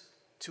words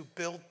to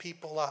build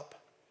people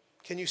up?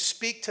 Can you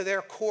speak to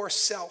their core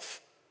self?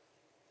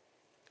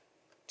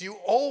 Do you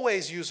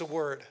always use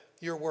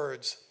your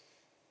words,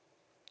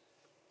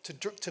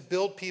 to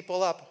build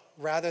people up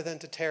rather than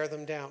to tear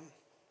them down?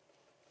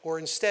 Or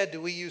instead,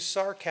 do we use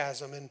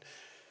sarcasm and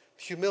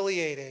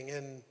humiliating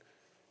and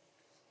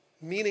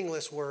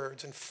meaningless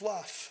words and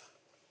fluff?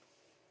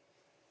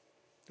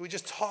 Do we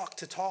just talk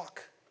to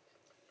talk?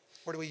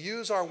 Or do we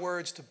use our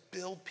words to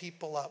build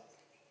people up?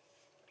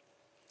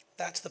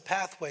 That's the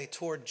pathway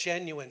toward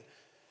genuine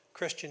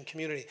Christian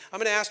community. I'm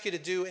going to ask you to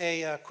do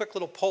a quick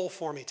little poll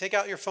for me. Take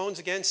out your phones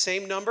again,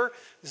 same number.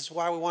 This is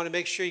why we want to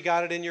make sure you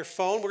got it in your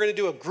phone. We're going to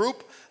do a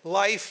group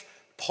life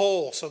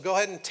poll. So go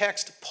ahead and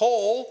text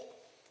poll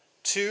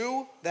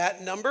to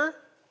that number.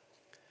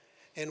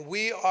 And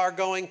we are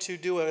going to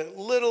do a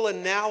little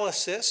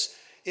analysis.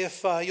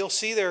 If you'll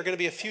see, there are going to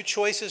be a few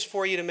choices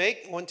for you to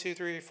make. 1, 2,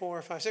 3,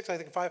 4, 5, 6, I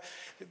think 5.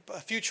 A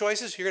few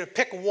choices. You're going to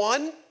pick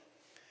one.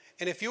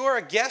 And if you are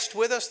a guest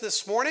with us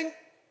this morning,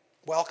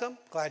 welcome.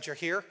 Glad you're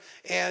here.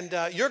 And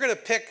you're going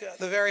to pick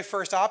the very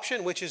first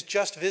option, which is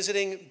just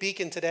visiting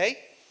Beacon today.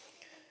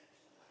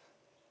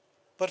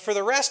 But for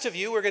the rest of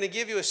you, we're going to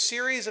give you a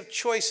series of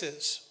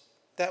choices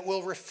that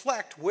will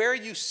reflect where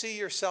you see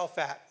yourself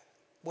at,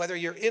 whether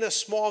you're in a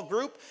small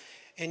group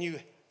and you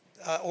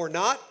or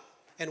not,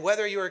 and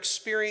whether you're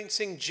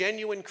experiencing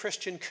genuine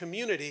Christian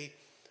community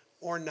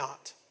or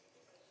not.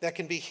 That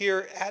can be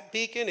here at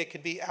Beacon. It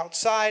could be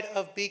outside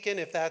of Beacon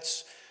if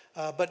that's,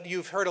 but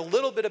you've heard a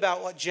little bit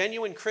about what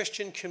genuine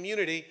Christian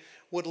community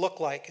would look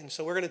like. And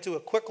so we're going to do a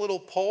quick little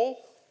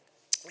poll,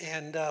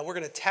 and we're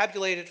going to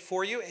tabulate it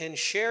for you and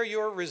share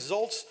your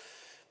results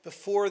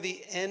before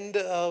the end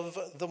of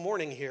the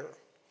morning here.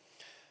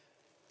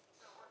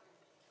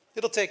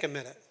 It'll take a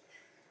minute.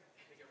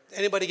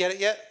 Anybody get it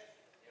yet?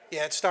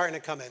 Yeah, it's starting to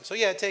come in. So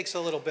yeah, it takes a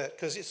little bit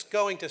because it's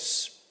going to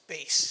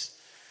space.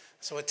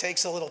 So it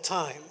takes a little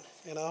time,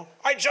 you know.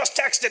 I just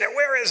texted it.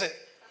 Where is it?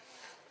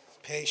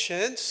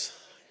 Patience.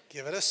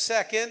 Give it a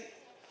second.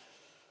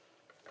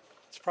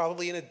 It's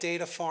probably in a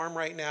data farm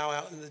right now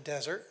out in the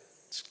desert.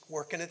 It's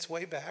working its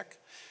way back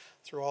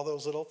through all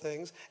those little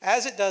things.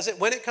 As it does it,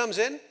 when it comes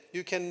in,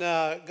 you can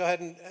go ahead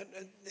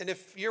and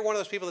if you're one of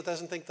those people that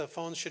doesn't think the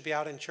phones should be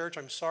out in church,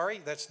 I'm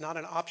sorry. That's not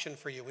an option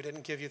for you. We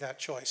didn't give you that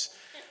choice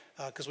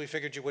because we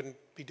figured you wouldn't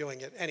be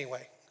doing it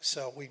anyway.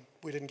 So we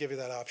didn't give you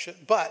that option.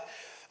 But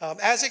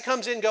as it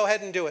comes in, go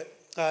ahead and do it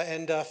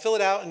and fill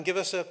it out and give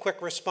us a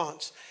quick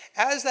response.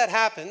 As that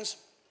happens,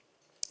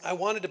 I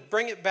wanted to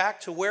bring it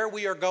back to where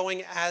we are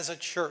going as a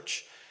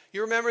church.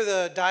 You remember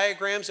the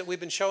diagrams that we've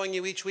been showing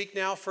you each week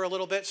now for a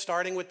little bit,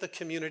 starting with the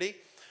community,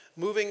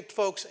 moving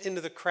folks into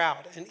the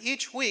crowd. And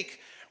each week,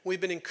 we've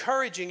been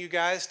encouraging you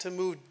guys to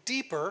move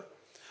deeper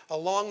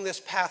along this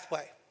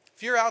pathway.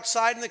 If you're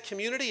outside in the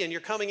community and you're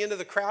coming into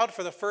the crowd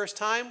for the first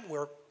time,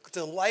 we're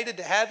delighted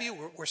to have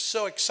you. We're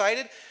so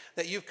excited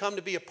that you've come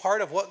to be a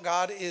part of what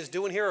God is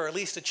doing here, or at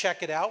least to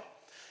check it out.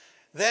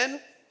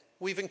 Then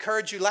we've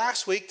encouraged you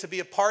last week to be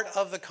a part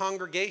of the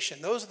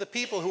congregation. Those are the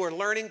people who are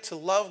learning to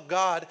love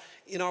God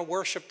in our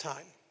worship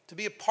time, to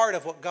be a part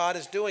of what God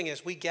is doing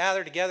as we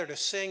gather together to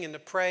sing and to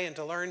pray and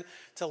to learn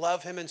to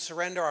love Him and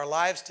surrender our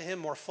lives to Him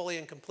more fully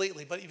and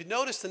completely. But if you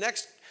notice, the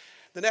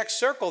next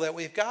circle that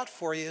we've got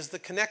for you is the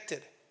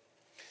connected.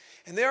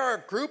 And there are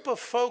a group of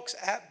folks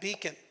at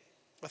Beacon,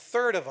 a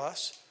third of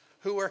us,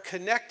 who are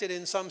connected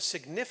in some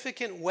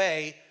significant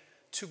way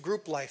to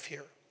group life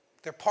here.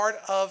 They're part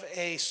of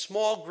a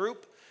small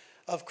group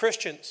of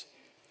Christians,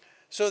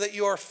 so that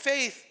your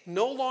faith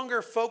no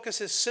longer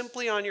focuses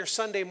simply on your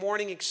Sunday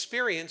morning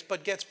experience,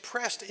 but gets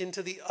pressed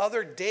into the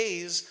other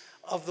days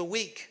of the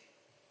week.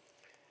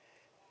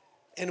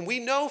 And we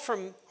know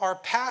from our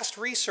past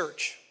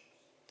research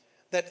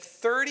that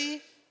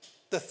the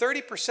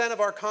 30%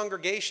 of our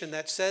congregation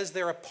that says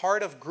they're a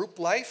part of group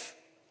life,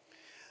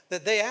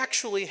 that they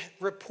actually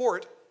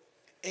report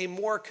a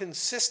more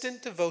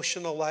consistent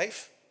devotional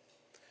life,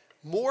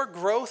 more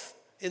growth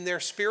in their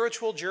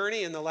spiritual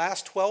journey in the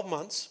last 12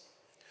 months,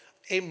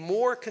 a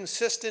more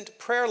consistent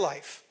prayer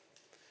life,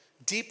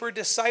 deeper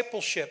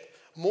discipleship,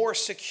 more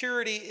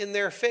security in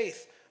their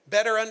faith,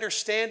 better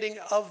understanding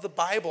of the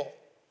Bible.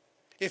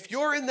 If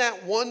you're in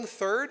that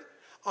 1/3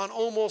 on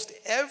almost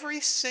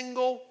every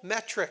single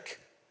metric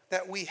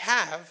that we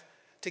have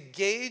to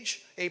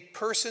gauge a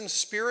person's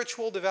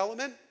spiritual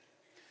development,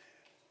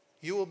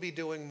 you will be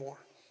doing more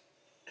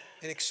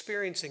and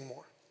experiencing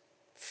more,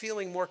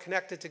 feeling more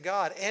connected to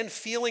God and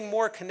feeling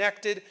more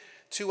connected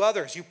to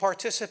others. You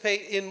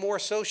participate in more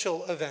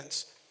social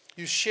events.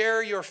 You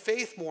share your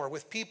faith more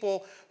with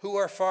people who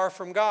are far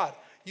from God.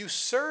 You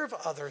serve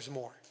others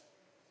more.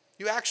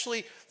 You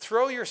actually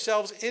throw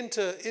yourselves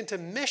into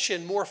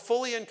mission more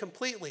fully and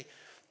completely.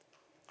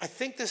 I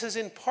think this is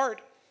in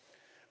part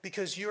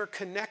because you're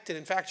connected.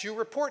 In fact, you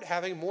report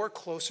having more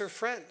closer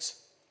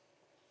friends.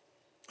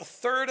 A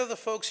third of the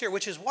folks here,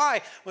 which is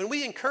why when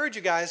we encourage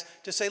you guys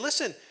to say,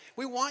 listen,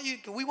 we want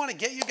to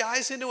get you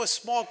guys into a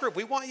small group.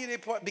 We want you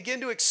to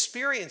begin to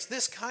experience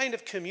this kind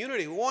of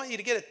community. We want you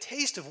to get a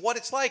taste of what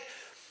it's like.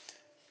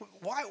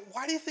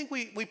 Why do you think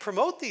we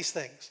promote these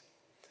things?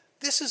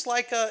 this is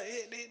like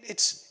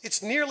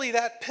it's nearly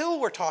that pill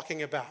we're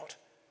talking about.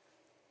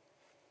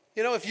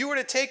 You know, if you were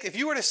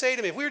to say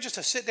to me, if we were just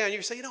to sit down, you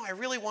would say, you know, I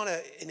really want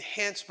to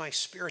enhance my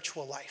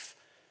spiritual life.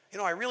 You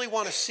know, I really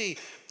want to see,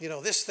 you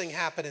know, this thing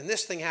happen and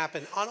this thing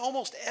happen on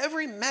almost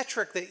every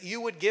metric that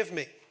you would give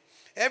me.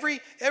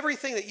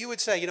 Everything that you would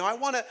say, you know, I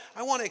want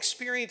to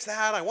experience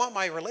that. I want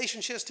my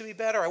relationships to be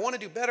better. I want to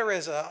do better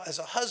as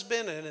a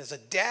husband and as a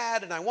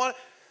dad. And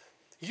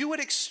you would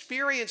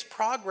experience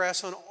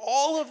progress on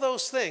all of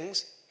those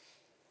things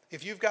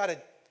if you've got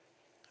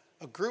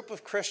a group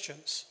of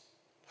Christians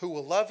who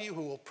will love you,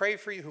 who will pray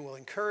for you, who will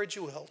encourage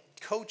you, who will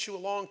coach you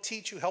along,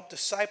 teach you, help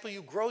disciple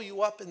you, grow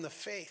you up in the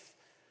faith.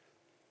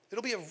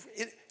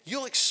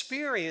 You'll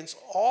experience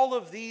all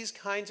of these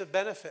kinds of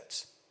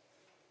benefits,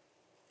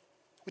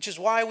 which is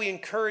why we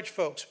encourage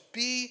folks,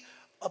 be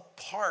a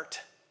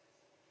part.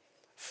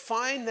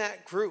 Find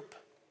that group.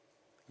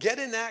 Get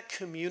in that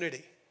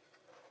community.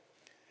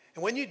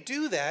 And when you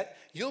do that,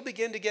 you'll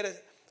begin to get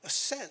a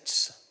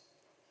sense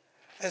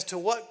as to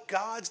what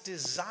God's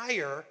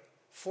desire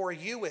for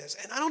you is.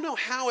 And I don't know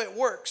how it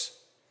works,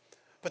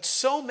 but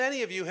so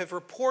many of you have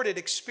reported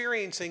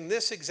experiencing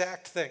this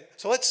exact thing.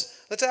 So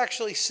let's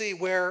actually see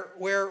where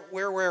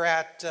we're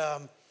at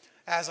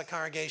as a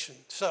congregation.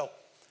 So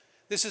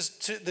this is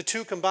the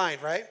two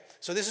combined, right?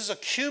 So this is a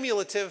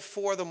cumulative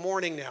for the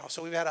morning now.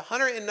 So we've had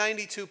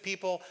 192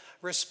 people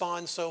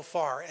respond so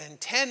far, and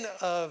 10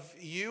 of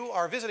you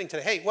are visiting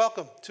today. Hey,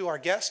 welcome to our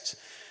guests.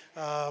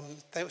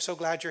 So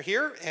glad you're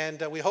here,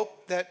 and we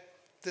hope that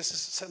this is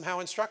somehow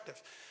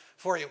instructive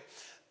for you.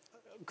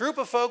 A group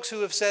of folks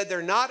who have said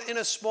they're not in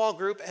a small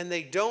group and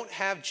they don't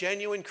have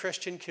genuine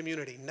Christian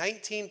community,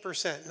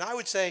 19%. And I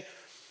would say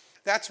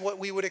that's what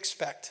we would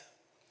expect.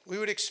 We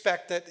would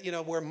expect that, you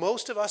know, where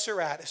most of us are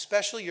at,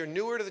 especially you're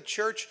newer to the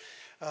church,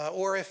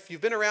 or if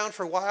you've been around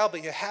for a while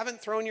but you haven't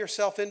thrown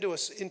yourself into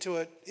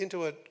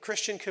a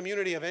Christian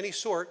community of any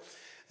sort,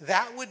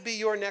 that would be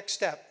your next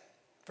step.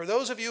 For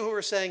those of you who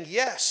are saying,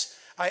 yes,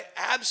 I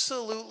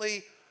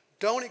absolutely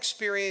don't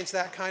experience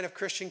that kind of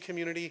Christian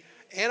community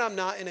and I'm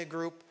not in a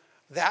group,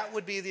 that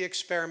would be the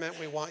experiment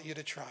we want you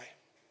to try.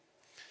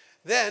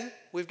 Then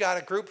we've got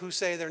a group who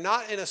say they're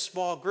not in a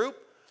small group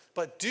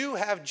but do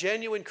have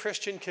genuine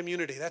Christian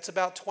community. That's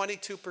about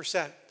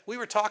 22%. We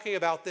were talking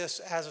about this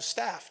as a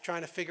staff,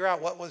 trying to figure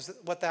out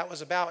what that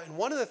was about. And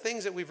one of the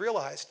things that we've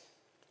realized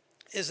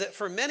is that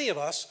for many of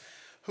us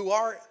who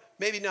are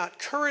maybe not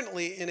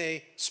currently in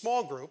a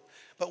small group,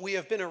 but we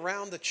have been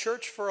around the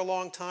church for a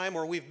long time,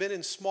 or we've been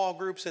in small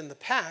groups in the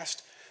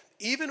past,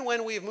 even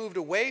when we've moved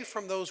away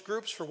from those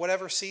groups for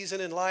whatever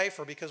season in life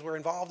or because we're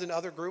involved in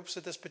other groups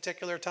at this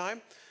particular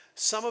time,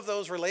 some of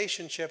those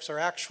relationships are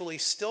actually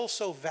still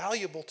so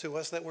valuable to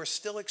us that we're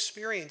still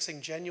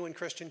experiencing genuine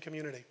Christian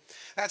community.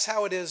 That's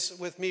how it is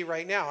with me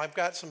right now. I've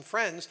got some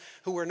friends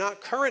who are not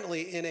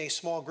currently in a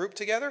small group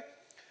together,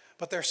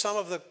 but they're some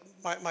of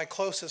my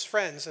closest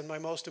friends and my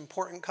most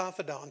important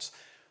confidants.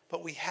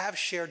 But we have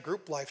shared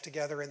group life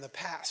together in the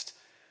past,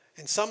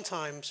 and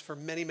sometimes for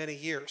many, many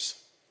years.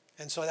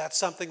 And so that's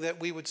something that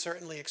we would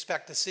certainly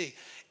expect to see.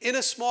 In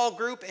a small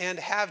group and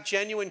have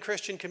genuine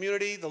Christian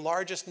community, the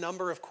largest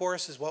number, of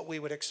course, is what we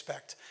would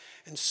expect.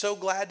 And so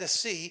glad to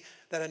see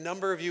that a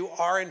number of you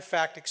are, in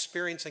fact,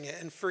 experiencing it.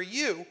 And for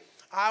you,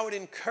 I would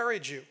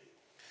encourage you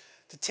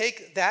to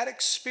take that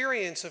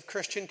experience of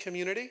Christian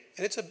community,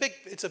 and it's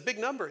a big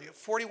number,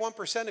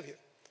 41% of you.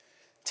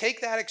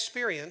 Take that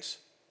experience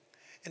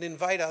and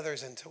invite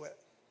others into it.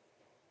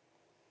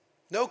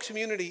 No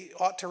community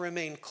ought to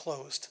remain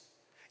closed.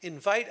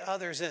 Invite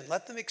others in.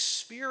 Let them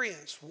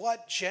experience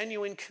what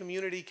genuine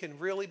community can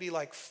really be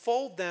like.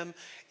 Fold them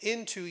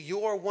into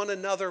your one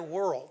another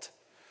world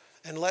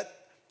and let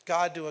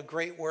God do a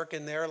great work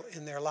in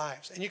their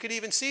lives. And you could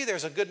even see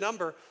there's a good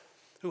number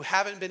who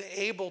haven't been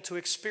able to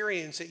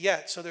experience it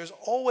yet. So there's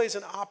always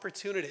an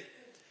opportunity.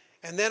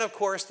 And then, of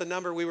course, the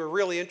number we were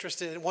really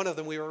interested in, one of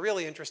them we were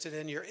really interested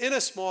in, you're in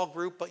a small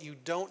group, but you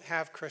don't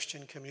have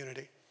Christian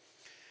community.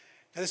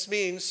 And this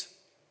means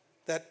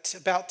that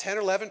about 10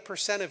 or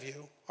 11% of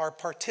you are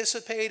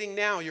participating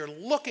now. You're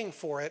looking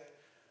for it,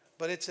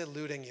 but it's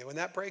eluding you. And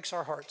that breaks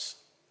our hearts.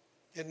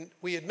 And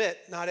we admit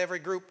not every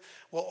group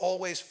will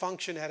always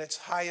function at its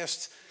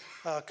highest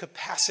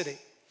capacity.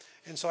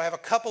 And so I have a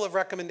couple of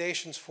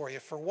recommendations for you.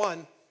 For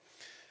one,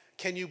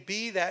 can you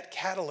be that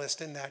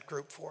catalyst in that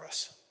group for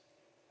us?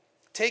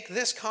 Take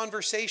this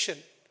conversation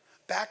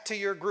back to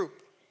your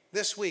group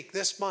this week,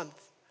 this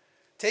month.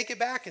 Take it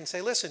back and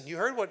say, listen, you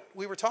heard what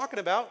we were talking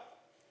about.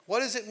 What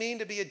does it mean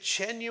to be a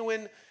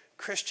genuine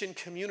Christian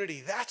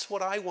community? That's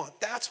what I want.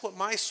 That's what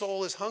my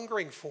soul is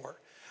hungering for.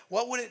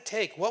 What would it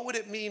take? What would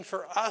it mean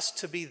for us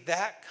to be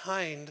that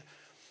kind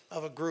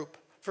of a group?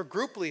 For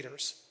group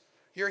leaders,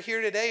 you're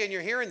here today and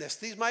you're hearing this.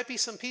 These might be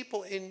some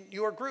people in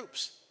your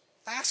groups.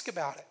 Ask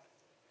about it.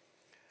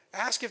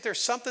 Ask if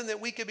there's something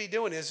that we could be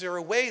doing. Is there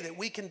a way that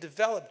we can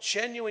develop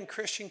genuine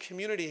Christian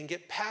community and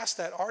get past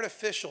that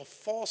artificial,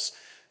 false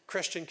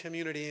Christian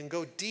community and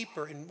go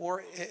deeper and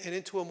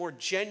into a more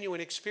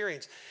genuine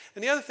experience?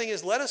 And the other thing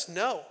is, let us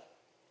know.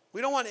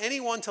 We don't want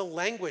anyone to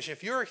languish.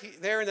 If you're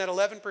there in that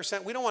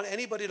 11%, we don't want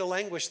anybody to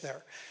languish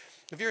there.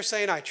 If you're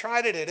saying, I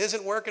tried it, it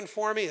isn't working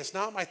for me, it's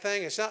not my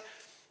thing, it's not,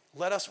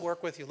 let us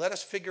work with you. Let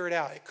us figure it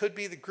out. It could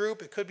be the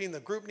group. It could be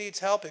the group needs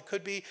help. It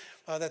could be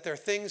that there are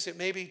things that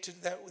maybe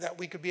that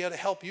we could be able to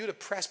help you to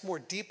press more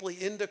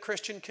deeply into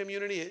Christian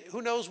community.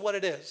 Who knows what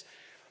it is?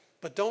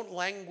 But don't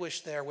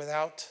languish there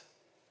without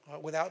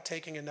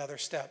taking another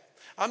step.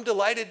 I'm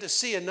delighted to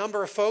see a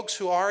number of folks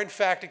who are, in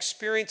fact,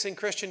 experiencing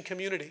Christian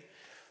community,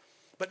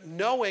 but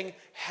knowing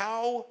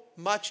how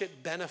much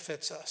it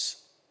benefits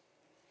us.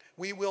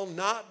 We will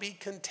not be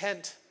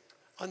content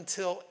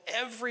until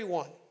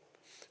everyone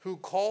who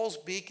calls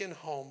Beacon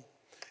home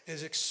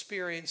is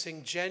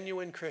experiencing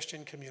genuine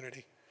Christian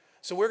community.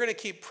 So we're going to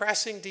keep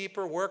pressing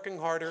deeper, working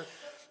harder,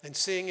 and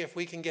seeing if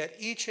we can get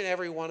each and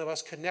every one of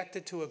us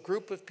connected to a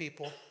group of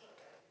people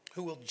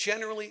who will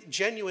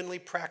genuinely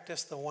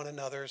practice the one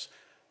another's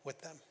with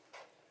them.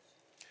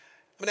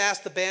 I'm going to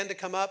ask the band to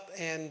come up,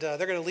 and they're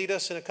going to lead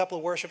us in a couple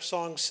of worship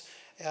songs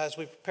as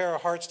we prepare our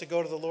hearts to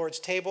go to the Lord's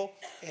table.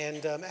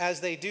 And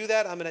as they do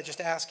that, I'm going to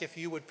just ask if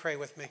you would pray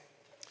with me.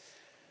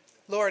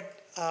 Lord,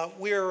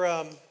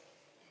 we're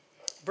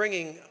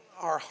bringing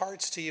our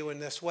hearts to you in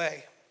this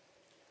way.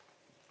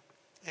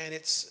 And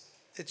it's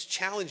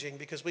challenging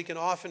because we can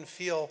often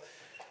feel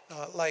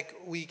like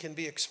we can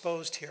be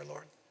exposed here,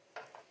 Lord.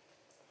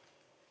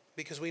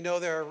 Because we know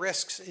there are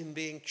risks in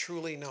being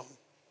truly known.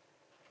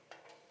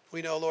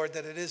 We know, Lord,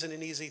 that it isn't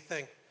an easy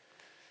thing.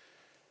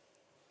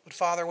 But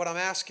Father, what I'm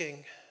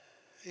asking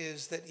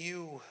is that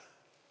you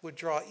would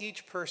draw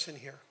each person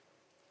here,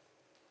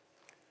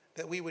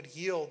 that we would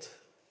yield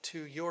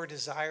to your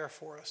desire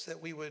for us,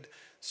 that we would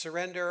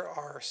surrender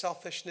our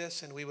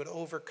selfishness and we would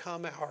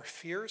overcome our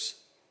fears,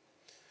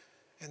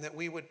 and that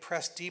we would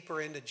press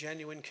deeper into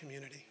genuine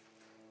community.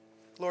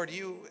 Lord,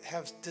 you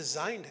have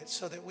designed it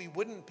so that we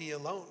wouldn't be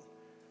alone.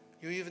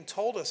 You even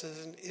told us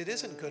it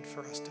isn't good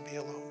for us to be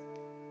alone.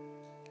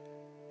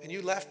 And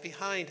you left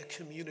behind a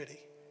community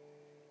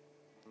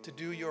to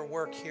do your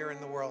work here in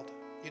the world.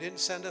 You didn't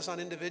send us on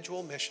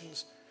individual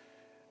missions.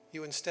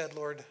 You instead,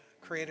 Lord,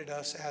 created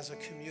us as a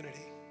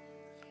community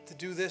to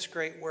do this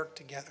great work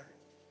together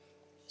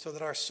so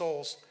that our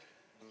souls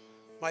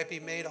might be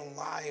made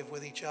alive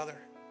with each other.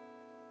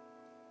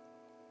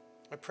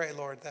 I pray,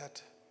 Lord,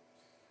 that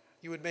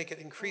you would make it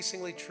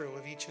increasingly true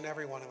of each and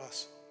every one of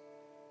us.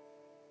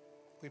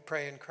 We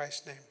pray in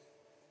Christ's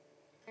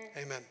name.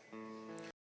 Amen.